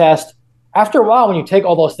hop test? After a while, when you take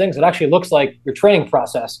all those things, it actually looks like your training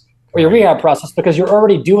process or your rehab process, because you're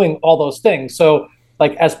already doing all those things. So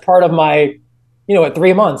like as part of my, at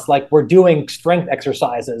 3 months, like we're doing strength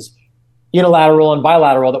exercises, unilateral and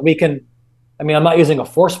bilateral, that we can, I mean, I'm not using a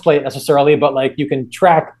force plate necessarily, but like you can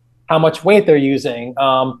track how much weight they're using.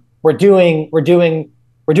 We're doing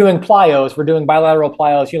plyos, we're doing bilateral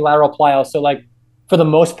plyos, unilateral plyos. So like for the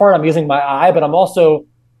most part, I'm using my eye, but I'm also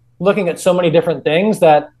looking at so many different things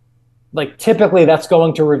that like typically that's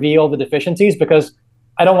going to reveal the deficiencies, because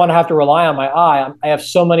I don't want to have to rely on my eye. I have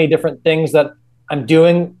so many different things that I'm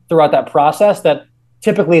doing throughout that process that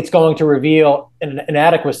typically it's going to reveal an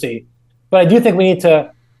inadequacy. But I do think we need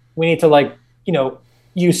to like,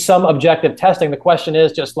 use some objective testing. The question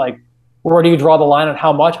is just like, where do you draw the line on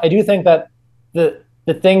how much? I do think that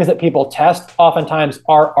the things that people test oftentimes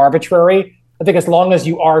are arbitrary. I think as long as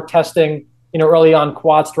you are testing, early on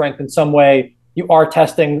quad strength in some way, you are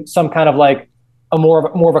testing some kind of like a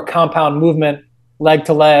more of a compound movement, leg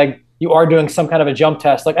to leg, you are doing some kind of a jump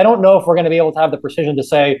test. Like, I don't know if we're going to be able to have the precision to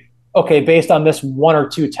say, okay, based on this one or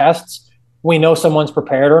two tests, we know someone's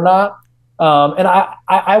prepared or not. And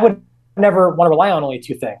I would never want to rely on only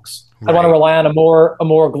two things. Right. I want to rely on a more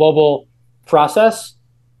global process.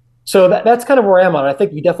 So that's kind of where I am on it. I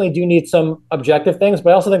think you definitely do need some objective things,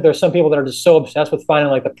 but I also think there's some people that are just so obsessed with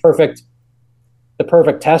finding like the perfect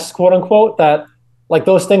tests, quote unquote, that like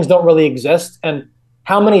those things don't really exist. And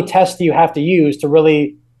how many tests do you have to use to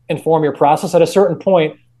really inform your process? At a certain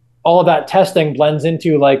point, all of that testing blends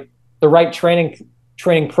into like the right training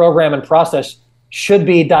program and process should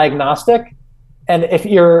be diagnostic. And if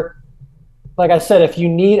you're, like I said, if you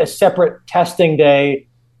need a separate testing day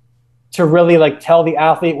to really like tell the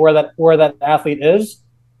athlete where that athlete is,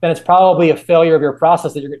 then it's probably a failure of your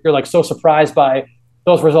process that you're like so surprised by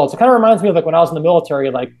those results. It kind of reminds me of like when I was in the military,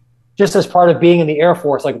 like just as part of being in the Air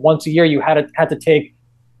Force, like once a year you had to take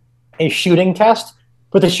a shooting test,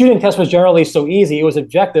 but the shooting test was generally so easy, it was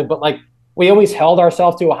objective, but like we always held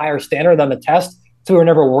ourselves to a higher standard than the test, so we were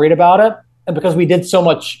never worried about it. And because we did so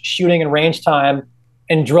much shooting and range time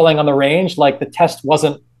and drilling on the range, like the test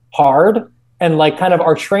wasn't hard, and like kind of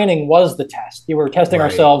our training was the test. We were testing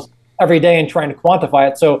ourselves every day and trying to quantify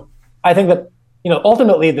it. So I think that,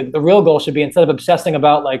 ultimately the real goal should be, instead of obsessing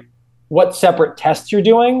about like what separate tests you're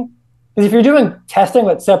doing, because if you're doing testing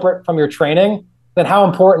that's separate from your training, then how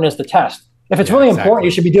important is the test? If it's really important,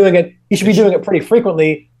 you should be doing it. You should be doing it pretty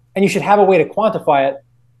frequently, and you should have a way to quantify it.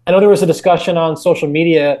 I know there was a discussion on social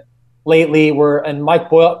media lately and Mike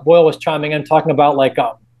Boyle was chiming in talking about like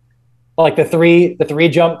the three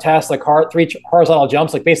jump test, like three horizontal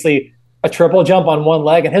jumps, like basically a triple jump on one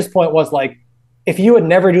leg. And his point was like, if you would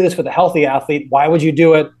never do this with a healthy athlete, why would you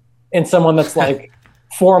do it in someone that's like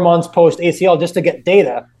 4 months post ACL just to get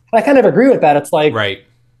data? And I kind of agree with that. It's like,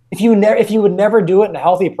 if you would never do it in a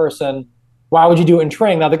healthy person, why would you do it in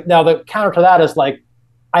training? Now the counter to that is like,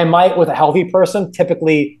 I might with a healthy person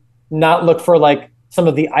typically not look for like some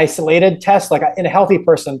of the isolated tests. Like in a healthy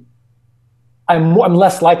person, I'm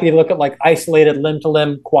less likely to look at like isolated limb to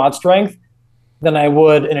limb quad strength than I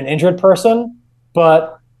would in an injured person.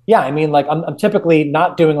 But yeah, I mean, like I'm typically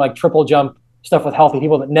not doing like triple jump stuff with healthy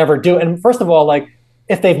people that never do. And first of all, like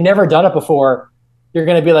if they've never done it before, you're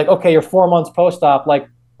going to be like, okay, you're 4 months post-op. Like,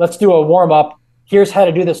 let's do a warm up. Here's how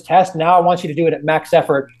to do this test. Now I want you to do it at max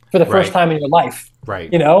effort for the first time in your life.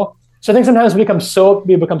 Right. So I think sometimes we become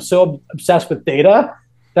so obsessed with data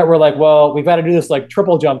that we're like, well, we've got to do this like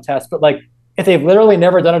triple jump test. But like, if they've literally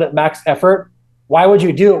never done it at max effort, why would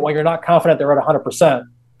you do it when you're not confident they're at 100%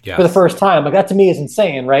 for the first time? Like that to me is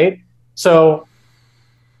insane, right? So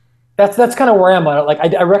that's kind of where I'm at. Like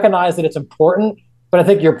I recognize that it's important, but I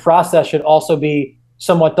think your process should also be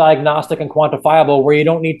somewhat diagnostic and quantifiable, where you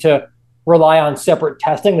don't need to rely on separate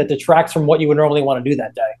testing that detracts from what you would normally want to do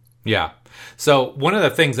that day. Yeah. So one of the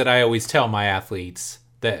things that I always tell my athletes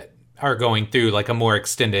that are going through like a more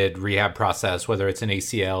extended rehab process, whether it's an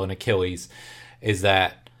ACL and Achilles, is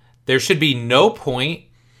that there should be no point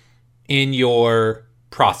in your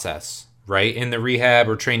process, right? In the rehab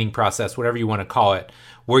or training process, whatever you want to call it,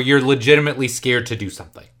 where you're legitimately scared to do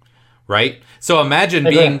something, right? So imagine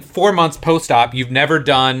being 4 months post-op, you've never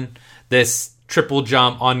done this triple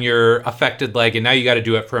jump on your affected leg, and now you got to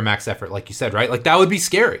do it for a max effort, like you said, right? Like that would be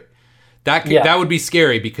scary. That would be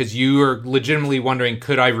scary because you are legitimately wondering,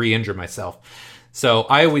 could I re-injure myself? So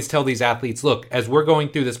I always tell these athletes, look, as we're going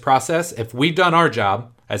through this process, if we've done our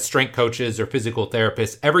job as strength coaches or physical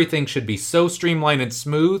therapists, everything should be so streamlined and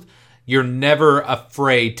smooth, you're never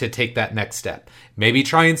afraid to take that next step. Maybe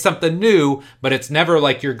trying something new, but it's never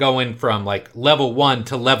like you're going from like level 1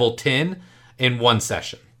 to level 10 in one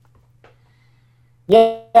session.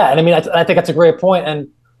 Yeah, and I mean, I think that's a great point. And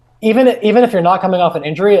even if you're not coming off an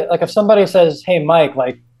injury, like if somebody says, "Hey, Mike,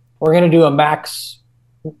 like we're going to do a max,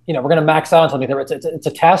 we're going to max out on something. It's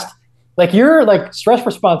a test." Like your like stress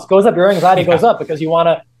response goes up, your anxiety goes up because you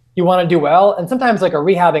want to do well. And sometimes like a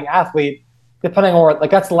rehabbing athlete, depending on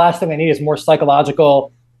like that's the last thing they need is more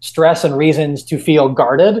psychological stress and reasons to feel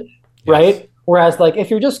guarded, right? Whereas like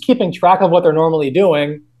if you're just keeping track of what they're normally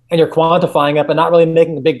doing and you're quantifying it, but not really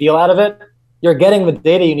making a big deal out of it, you're getting the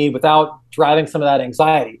data you need without driving some of that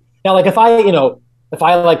anxiety. Now, like if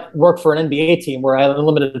I like work for an NBA team where I have a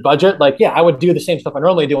limited budget, like, yeah, I would do the same stuff I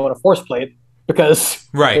normally do on a force plate because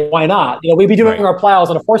why not? We'd be doing our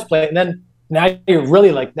plyos on a force plate, and then now you're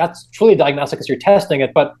really like, that's truly diagnostic because you're testing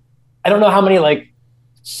it. But I don't know how many like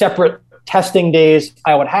separate testing days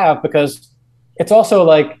I would have, because it's also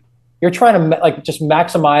like you're trying to like just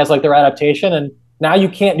maximize like their adaptation, and now you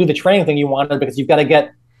can't do the training thing you wanted because you've got to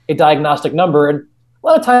get a diagnostic number. And a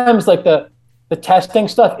lot of times like the testing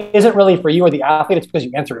stuff isn't really for you or the athlete, it's because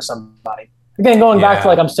you answer to somebody. Again, going back to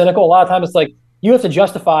like I'm cynical, a lot of times it's like you have to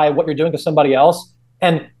justify what you're doing to somebody else,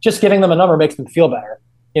 and just giving them a number makes them feel better.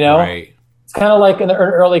 It's kind of like in the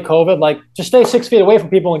early COVID, like just stay 6 feet away from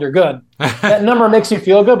people and you're good. That number makes you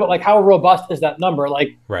feel good, but like how robust is that number? Like,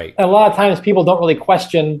 and a lot of times people don't really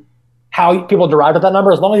question how people derived at that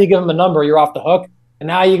number. As long as you give them a number, you're off the hook. And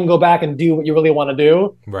now you can go back and do what you really want to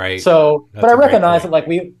do. Right. So, but I recognize that like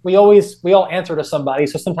we all answer to somebody.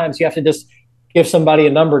 So sometimes you have to just give somebody a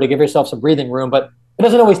number to give yourself some breathing room. But it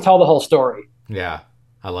doesn't always tell the whole story. Yeah,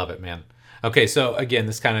 I love it, man. Okay, so again,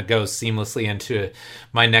 this kind of goes seamlessly into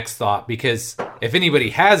my next thought, because if anybody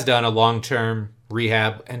has done a long-term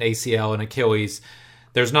rehab, an ACL and Achilles,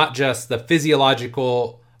 there's not just the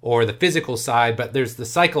physiological or the physical side, but there's the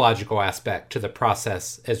psychological aspect to the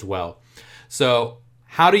process as well. So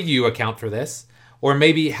how do you account for this? Or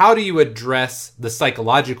maybe how do you address the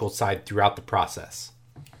psychological side throughout the process?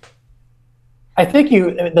 I think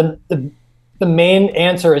the main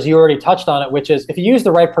answer is you already touched on it, which is if you use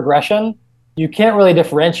the right progression, you can't really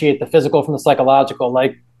differentiate the physical from the psychological.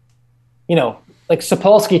 Like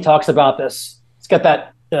Sapolsky talks about this. He's got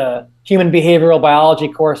that human behavioral biology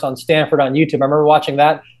course on Stanford on YouTube. I remember watching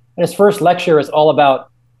that. And his first lecture is all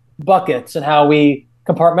about buckets and how we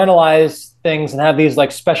compartmentalize things and have these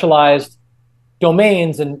like specialized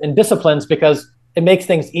domains and disciplines because it makes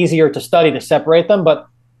things easier to study to separate them. But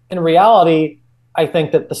in reality, I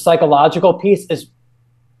think that the psychological piece is,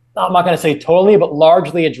 I'm not going to say totally, but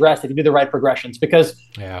largely addressed if you do the right progressions. Because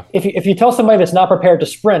if you tell somebody that's not prepared to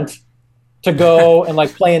sprint to go and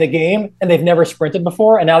like play in a game and they've never sprinted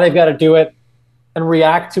before and now they've got to do it and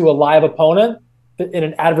react to a live opponent in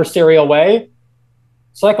an adversarial way,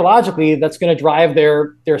 psychologically that's going to drive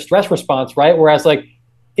their stress response, right? Whereas like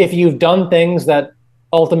if you've done things that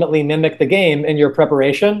ultimately mimic the game in your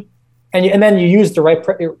preparation, and then you use the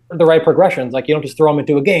right progressions, like you don't just throw them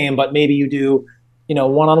into a game, but maybe you do,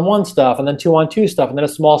 one-on-one stuff and then two-on-two stuff and then a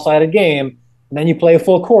small-sided game, and then you play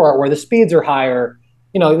full court where the speeds are higher.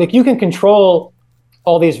 Like you can control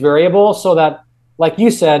all these variables so that, like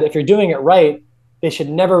you said, if you're doing it right, they should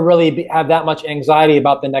never really have that much anxiety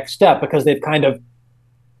about the next step because they've kind of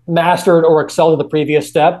mastered or excelled at the previous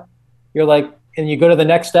step. You're like, and you go to the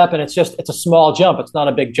next step and it's a small jump. It's not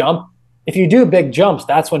a big jump. If you do big jumps,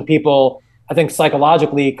 that's when people, I think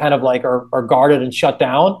psychologically kind of like are guarded and shut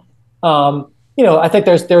down. I think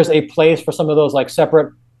there's a place for some of those like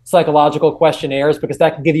separate psychological questionnaires because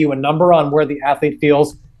that can give you a number on where the athlete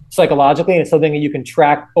feels psychologically, and it's something that you can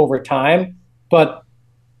track over time. But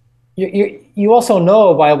you also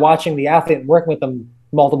know by watching the athlete and working with them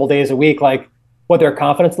multiple days a week, like what their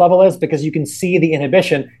confidence level is, because you can see the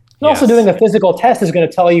inhibition. And also doing a physical test is going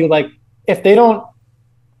to tell you, like, if they're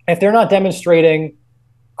not demonstrating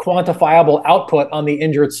quantifiable output on the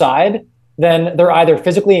injured side, then they're either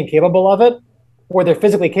physically incapable of it or they're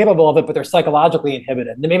physically capable of it, but they're psychologically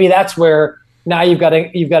inhibited. And maybe that's where now you've got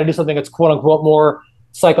to do something that's quote unquote more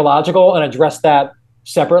psychological and address that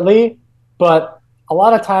separately. But a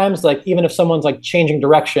lot of times, like even if someone's like changing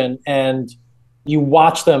direction and you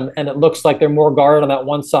watch them and it looks like they're more guarded on that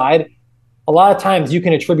one side, a lot of times you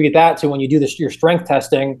can attribute that to when you do your strength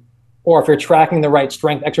testing, or if you're tracking the right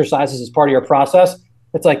strength exercises as part of your process.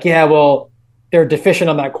 It's like, yeah, well, they're deficient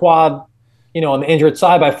on that quad, on the injured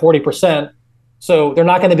side by 40%. So they're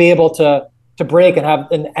not going to be able to break and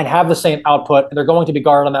have the same output. And they're going to be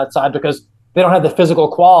guarded on that side because they don't have the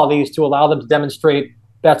physical qualities to allow them to demonstrate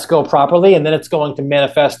that skill properly. And then it's going to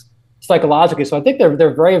manifest psychologically. So I think they're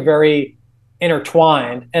very, very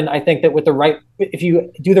intertwined. And I think that if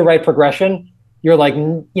you do the right progression, you're like,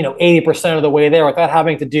 80% of the way there without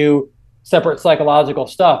having to do separate psychological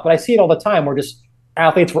stuff. But I see it all the time where just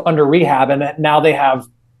athletes were under rehab and now they have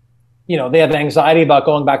anxiety about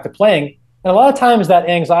going back to playing. And a lot of times that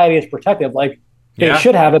anxiety is protective. Like they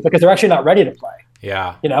should have it because they're actually not ready to play.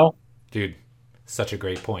 Yeah. Dude, such a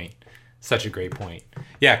great point.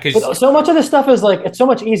 Yeah, because so much of this stuff is like, it's so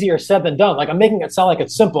much easier said than done. Like I'm making it sound like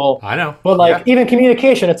it's simple. I know. But like even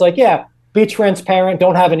communication, it's like, be transparent,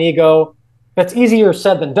 don't have an ego. That's easier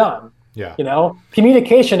said than done. Yeah.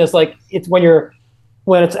 Communication is like, it's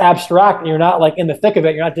when it's abstract and you're not like in the thick of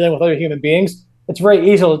it, you're not dealing with other human beings. It's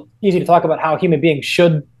very easy to talk about how human beings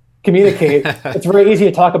should communicate. It's very easy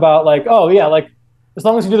to talk about like, oh yeah, like as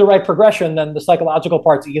long as you do the right progression, then the psychological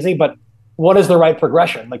part's easy. But what is the right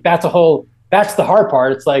progression? Like that's the hard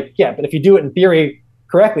part. It's like, yeah, but if you do it in theory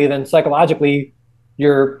correctly, then psychologically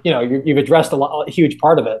you've addressed a huge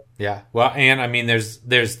part of it. Yeah. Well, and I mean, there's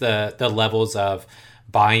the levels of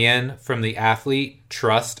buy-in from the athlete,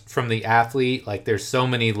 trust from the athlete. Like there's so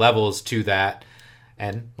many levels to that.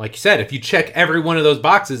 And like you said, if you check every one of those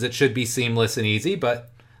boxes, it should be seamless and easy.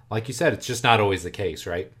 But like you said, it's just not always the case,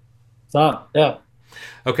 right? It's not. Yeah.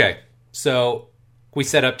 Okay. So we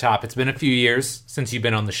said up top, it's been a few years since you've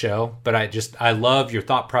been on the show, but I love your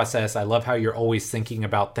thought process. I love how you're always thinking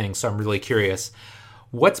about things. So I'm really curious.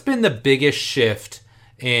 What's been the biggest shift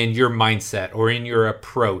in your mindset or in your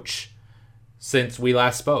approach since we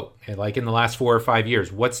last spoke? Like in the last 4 or 5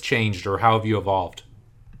 years, what's changed or how have you evolved?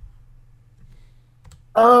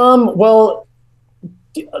 Well,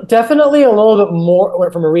 Definitely a little bit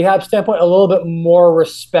more from a rehab standpoint, a little bit more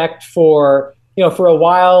respect for, for a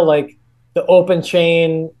while, like the open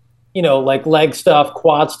chain, like leg stuff,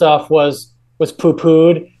 quad stuff was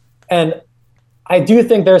poo-pooed. And I do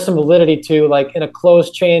think there's some validity to, like, in a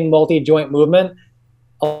closed chain multi-joint movement,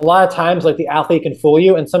 a lot of times like the athlete can fool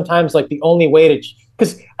you. And sometimes like the only way to,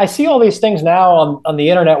 because I see all these things now on the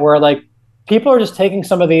internet where like people are just taking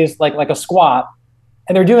some of these like a squat,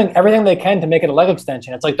 and they're doing everything they can to make it a leg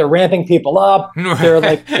extension. It's like they're ramping people up.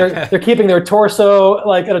 They're keeping their torso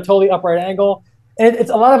like at a totally upright angle. And it's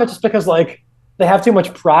a lot of it just because like they have too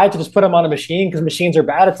much pride to just put them on a machine because machines are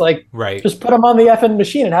bad. It's like, Right. just put them on the effing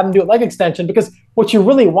machine and have them do a leg extension, because what you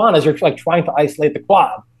really want is you're like trying to isolate the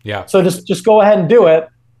quad. Yeah. So just go ahead and do it.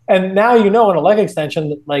 And now in a leg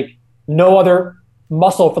extension, like no other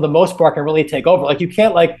muscle for the most part can really take over. Like you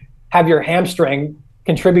can't like have your hamstring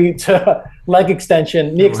contribute to leg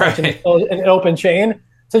extension, knee extension, Right. in an open chain.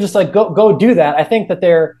 So just like go do that. I think that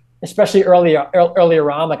they're, especially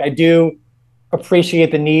earlier on, like I do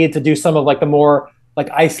appreciate the need to do some of like the more like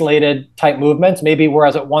isolated type movements. Maybe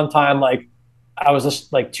whereas at one time like I was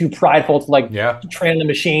just like too prideful to like Yeah. train the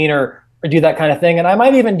machine or do that kind of thing. And I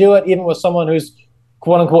might even do it even with someone who's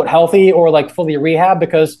quote unquote healthy or like fully rehab,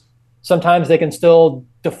 because sometimes they can still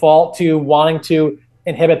default to wanting to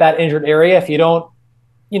inhibit that injured area if you don't,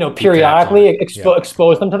 periodically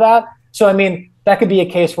expose them to that. So, I mean, that could be a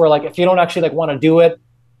case where like if you don't actually like want to do it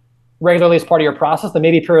regularly as part of your process, then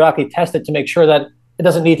maybe periodically test it to make sure that it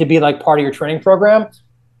doesn't need to be like part of your training program.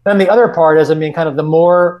 Then the other part is, I mean, kind of the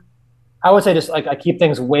more, I would say just like I keep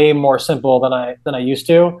things way more simple than I used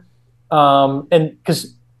to. And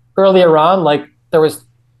because earlier on, like there was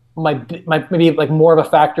my maybe like more of a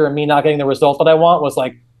factor in me not getting the result that I want was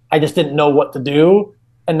like I just didn't know what to do.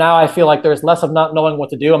 And now I feel like there's less of not knowing what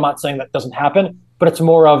to do. I'm not saying that doesn't happen, but it's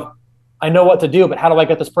more of I know what to do, but how do I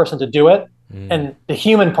get this person to do it? And the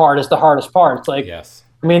human part is the hardest part. It's like, Yes.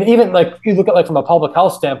 I mean, even like you look at like from a public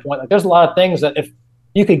health standpoint, like there's a lot of things that if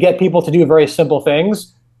you could get people to do very simple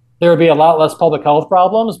things, there would be a lot less public health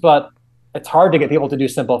problems. But it's hard to get people to do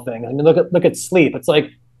simple things. I mean, look at sleep. It's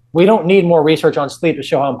like we don't need more research on sleep to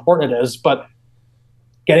show how important it is, but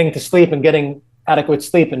getting to sleep and getting adequate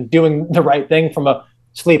sleep and doing the right thing from a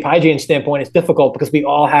sleep hygiene standpoint is difficult because we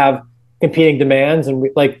all have competing demands, and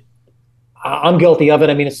we like I'm guilty of it.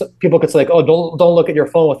 I mean, people could say like, "Oh, don't look at your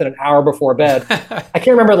phone within an hour before bed." I can't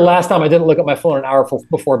remember the last time I didn't look at my phone an hour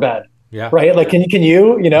before bed. Yeah. Right? Like, can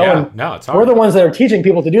you? Yeah. And No, it's hard. we're the ones that are teaching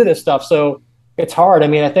people to do this stuff, so it's hard. I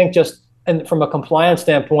mean, I think just and from a compliance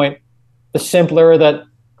standpoint, the simpler that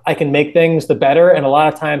I can make things, the better. And a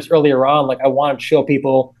lot of times earlier on, like I wanted to show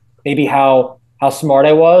people maybe how smart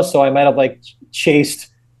I was, so I might have like chased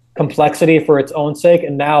complexity for its own sake.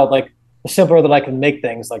 And now, like the simpler that I can make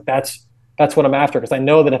things, like that's what I'm after, because I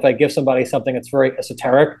know that if I give somebody something that's very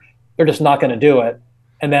esoteric, they're just not going to do it,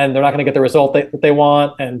 and then they're not going to get the result that they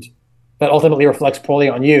want, and that ultimately reflects poorly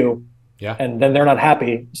on you. Yeah. And then they're not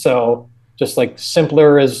happy. So just like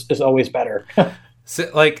simpler is always better. So,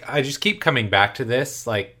 like, I just keep coming back to this.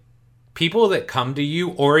 Like, people that come to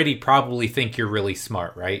you already probably think you're really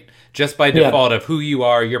smart, right? Just by default of who you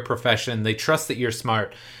are, your profession, they trust that you're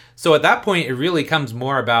smart. So at that point, it really comes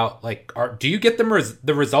more about, like, do you get them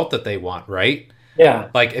the result that they want, right? Yeah.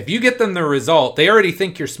 Like, if you get them the result, they already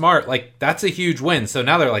think you're smart. Like, that's a huge win. So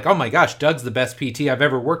now they're like, oh my gosh, Doug's the best PT I've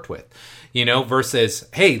ever worked with. Versus,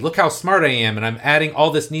 hey, look how smart I am, and I'm adding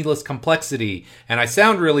all this needless complexity, and I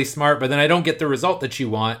sound really smart, but then I don't get the result that you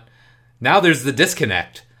want. Now there's the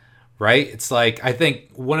disconnect, right? It's like, I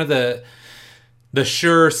think one of the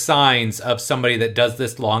sure signs of somebody that does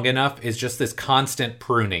this long enough is just this constant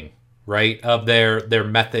pruning, right, of their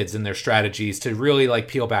methods and their strategies to really like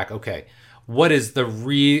peel back, okay, what is the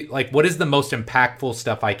what is the most impactful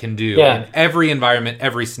stuff I can do in every environment,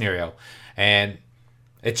 every scenario? And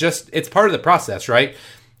it's part of the process, right?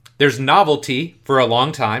 There's novelty for a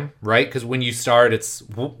long time, right? Because when you start, it's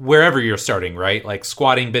wherever you're starting, right? Like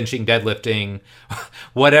squatting, benching, deadlifting,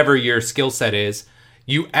 whatever your skill set is,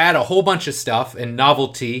 you add a whole bunch of stuff and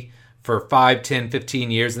novelty for 5, 10,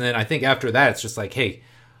 15 years. And then I think after that, it's just like, hey,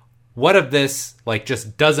 what of this like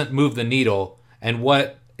just doesn't move the needle, and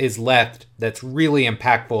what is left that's really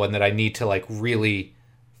impactful and that I need to like really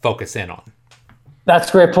focus in on? That's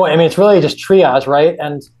a great point. I mean, it's really just triage, right?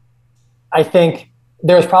 And I think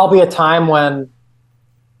there's probably a time when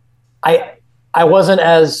I wasn't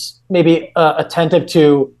as maybe attentive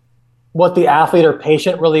to what the athlete or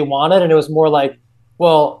patient really wanted, and it was more like,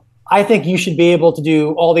 well, I think you should be able to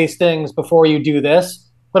do all these things before you do this,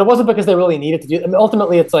 but it wasn't because they really needed to do. I mean,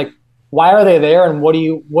 ultimately, it's like, why are they there, and what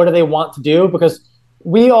do they want to do? Because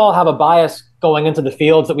we all have a bias going into the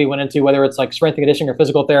fields that we went into, whether it's like strength and conditioning or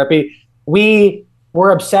physical therapy, we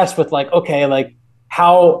were obsessed with like, okay, like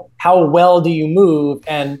how well do you move?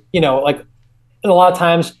 And, like a lot of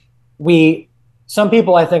times some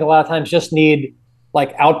people, I think a lot of times just need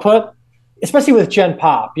like output, especially with Gen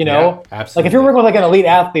Pop, Yeah, absolutely. like if you're working with like an elite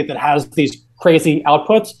athlete that has these crazy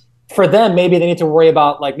outputs, for them, maybe they need to worry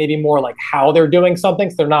about like maybe more like how they're doing something.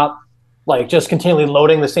 So they're not like just continually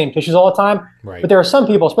loading the same tissues all the time. Right. But there are some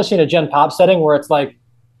people, especially in a Gen Pop setting, where it's like,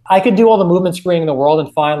 I could do all the movement screening in the world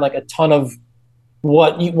and find like a ton of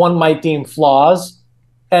what one might deem flaws.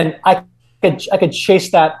 And I could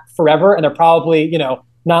chase that forever, and they're probably,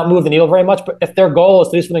 not move the needle very much. But if their goal is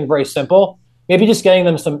to do something very simple, maybe just getting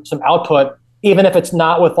them some output, even if it's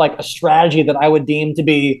not with like a strategy that I would deem to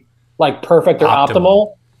be like perfect or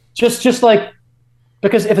optimal. Just like,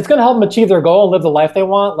 because if it's going to help them achieve their goal and live the life they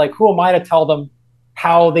want, like who am I to tell them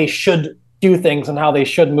how they should do things and how they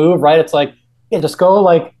should move, right? It's like, yeah, just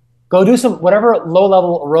go do some whatever low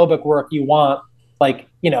level aerobic work you want, like,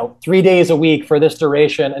 3 days a week for this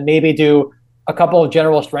duration, and maybe do a couple of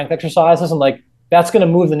general strength exercises. And like, that's going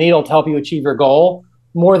to move the needle to help you achieve your goal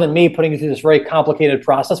more than me putting you through this very complicated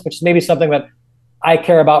process, which is maybe something that I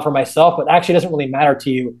care about for myself, but actually doesn't really matter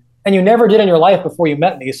to you. And you never did in your life before you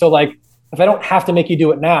met me. So like, if I don't have to make you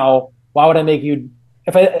do it now, why would I make you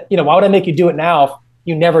do it now if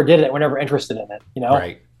you never did it? We're never interested in it,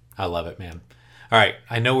 Right. I love it, man. All right.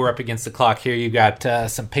 I know we're up against the clock here. You got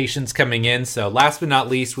some patients coming in. So last but not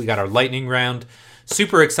least, we got our lightning round.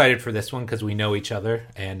 Super excited for this one because we know each other.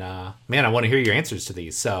 And man, I want to hear your answers to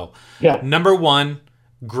these. So Number 1,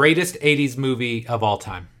 greatest 80s movie of all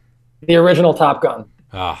time. The original Top Gun.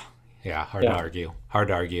 Oh, yeah. Hard to argue.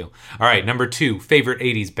 All right. Number 2, favorite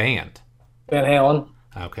 80s band. Van Halen.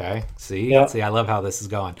 Okay. See, I love how this is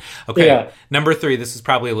going. Okay. Yeah. Number 3, this is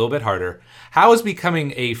probably a little bit harder. How has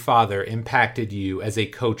becoming a father impacted you as a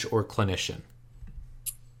coach or clinician?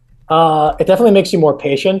 It definitely makes you more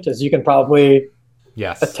patient, as you can probably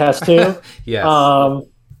attest to. Yes.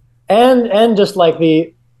 And just like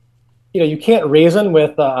you can't reason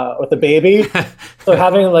with a baby. So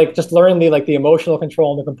having like just learning the emotional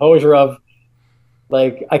control and the composure of,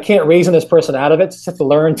 like, I can't reason this person out of it. Just have to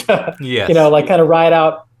learn to, kind of ride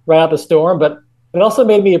out the storm. But it also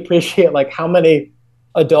made me appreciate like how many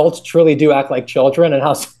adults truly do act like children, and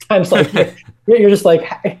how sometimes like you're just like,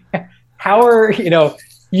 how are,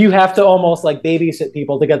 you have to almost like babysit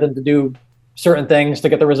people to get them to do certain things to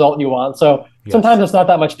get the result you want. So sometimes it's not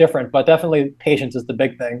that much different, but definitely patience is the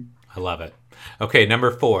big thing. I love it. Okay.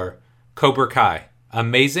 Number 4, Cobra Kai.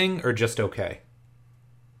 Amazing or just okay?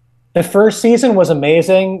 The first season was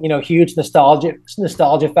amazing, huge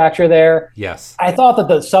nostalgia factor there. Yes. I thought that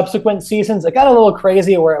the subsequent seasons, it got a little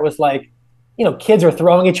crazy where it was like, kids were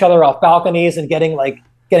throwing each other off balconies and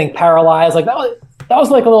getting paralyzed. Like that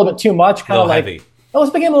was like a little bit too much, kind of like heavy.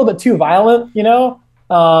 That became a little bit too violent,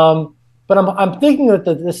 but I'm thinking that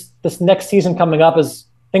this next season coming up is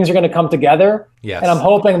things are going to come together. Yes. And I'm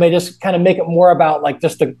hoping they just kind of make it more about like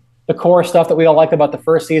just the core stuff that we all liked about the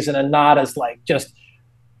first season, and not as like just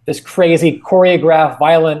this crazy choreographed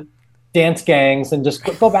violent dance gangs, and just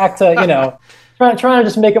go back to, trying to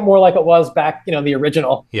just make it more like it was back, the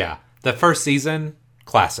original. Yeah. The first season,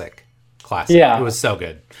 classic. Yeah. It was so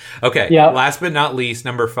good. Okay. Yeah. Last but not least,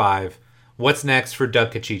 number 5, what's next for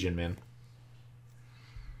Doug Kachigian, man?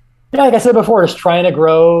 Yeah, like I said before, just trying to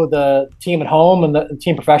grow the team at home and the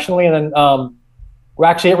team professionally. And then we're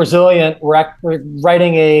actually at Resilient. We're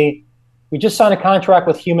writing we just signed a contract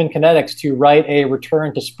with Human Kinetics to write a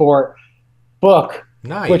return to sport book.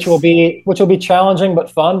 Nice. which will be challenging but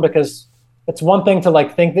fun, because it's one thing to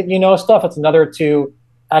like think that you know stuff. It's another to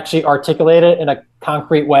actually articulate it in a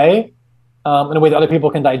concrete way, in a way that other people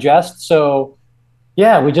can digest. So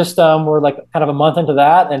yeah, we just we're like kind of a month into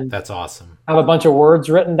that, and that's awesome. Have a bunch of words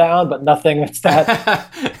written down, but nothing that's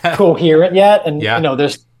that coherent yet. And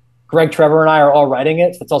there's Greg, Trevor, and I are all writing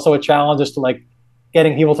it. So it's also a challenge just to like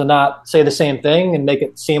getting people to not say the same thing and make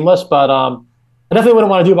it seamless. But I definitely wouldn't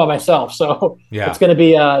want to do it by myself. So it's gonna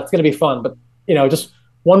be fun. But just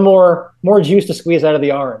one more juice to squeeze out of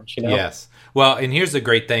the orange. Yes. Well, and here's the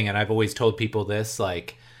great thing, and I've always told people this: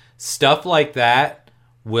 like stuff like that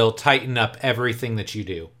will tighten up everything that you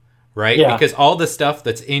do. Right? Yeah. Because all the stuff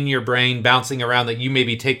that's in your brain bouncing around that you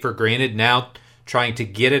maybe take for granted, now trying to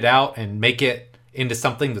get it out and make it into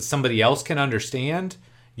something that somebody else can understand,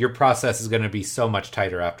 your process is going to be so much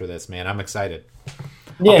tighter after this, man. I'm excited.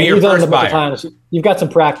 Yeah, you've done it a bunch of times. You've got some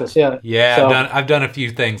practice, yeah. Yeah, so. I've done a few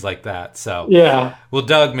things like that. So yeah. Well,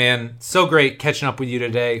 Doug, man, so great catching up with you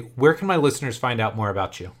today. Where can my listeners find out more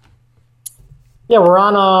about you? Yeah, we're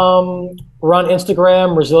on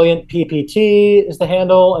Instagram. Resilient PPT is the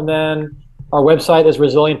handle, and then our website is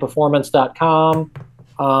resilientperformance.com.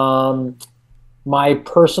 My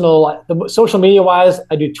personal, social media wise,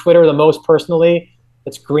 I do Twitter the most personally.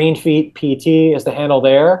 It's Green Feet PT is the handle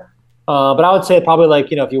there. But I would say probably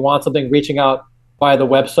like, if you want something, reaching out via the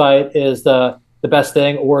website is the best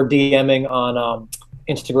thing, or DMing on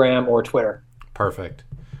Instagram or Twitter. Perfect.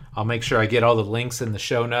 I'll make sure I get all the links in the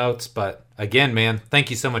show notes. But again, man, thank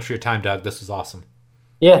you so much for your time, Doug. This was awesome.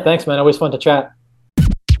 Yeah, thanks, man. Always fun to chat.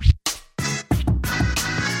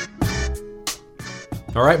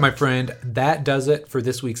 All right, my friend, that does it for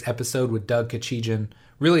this week's episode with Doug Kechijian.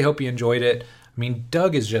 Really hope you enjoyed it. I mean,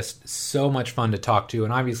 Doug is just so much fun to talk to,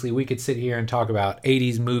 and obviously we could sit here and talk about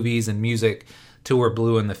 80s movies and music till we're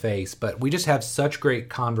blue in the face, but we just have such great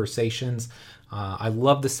conversations. I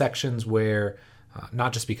love the sections where,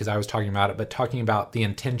 not just because I was talking about it, but talking about the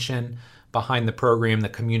intention behind the program, the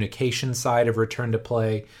communication side of Return to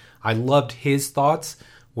Play. I loved his thoughts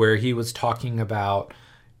where he was talking about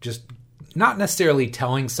just not necessarily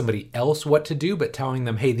telling somebody else what to do, but telling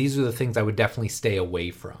them, hey, these are the things I would definitely stay away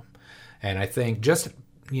from. And I think just,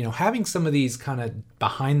 having some of these kind of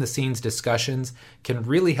behind the scenes discussions can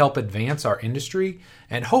really help advance our industry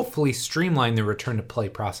and hopefully streamline the return to play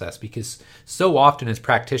process, because so often as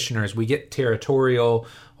practitioners, we get territorial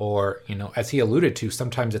or, as he alluded to,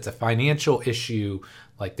 sometimes it's a financial issue,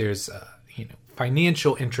 like there's,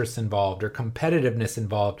 financial interests involved or competitiveness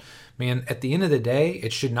involved. Man, at the end of the day,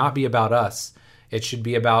 it should not be about us. It should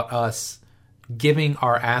be about us giving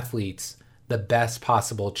our athletes the best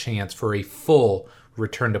possible chance for a full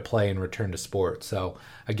return to play and return to sport. So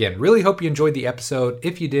again, really hope you enjoyed the episode.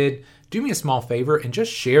 If you did, do me a small favor and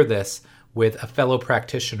just share this with a fellow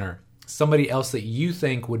practitioner, somebody else that you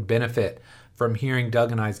think would benefit from hearing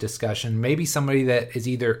Doug and I's discussion, maybe somebody that is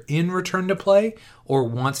either in return to play or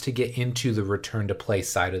wants to get into the return to play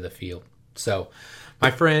side of the field. So,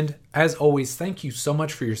 my friend, as always, thank you so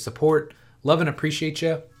much for your support. Love and appreciate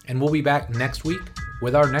you. And we'll be back next week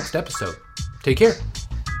with our next episode. Take care.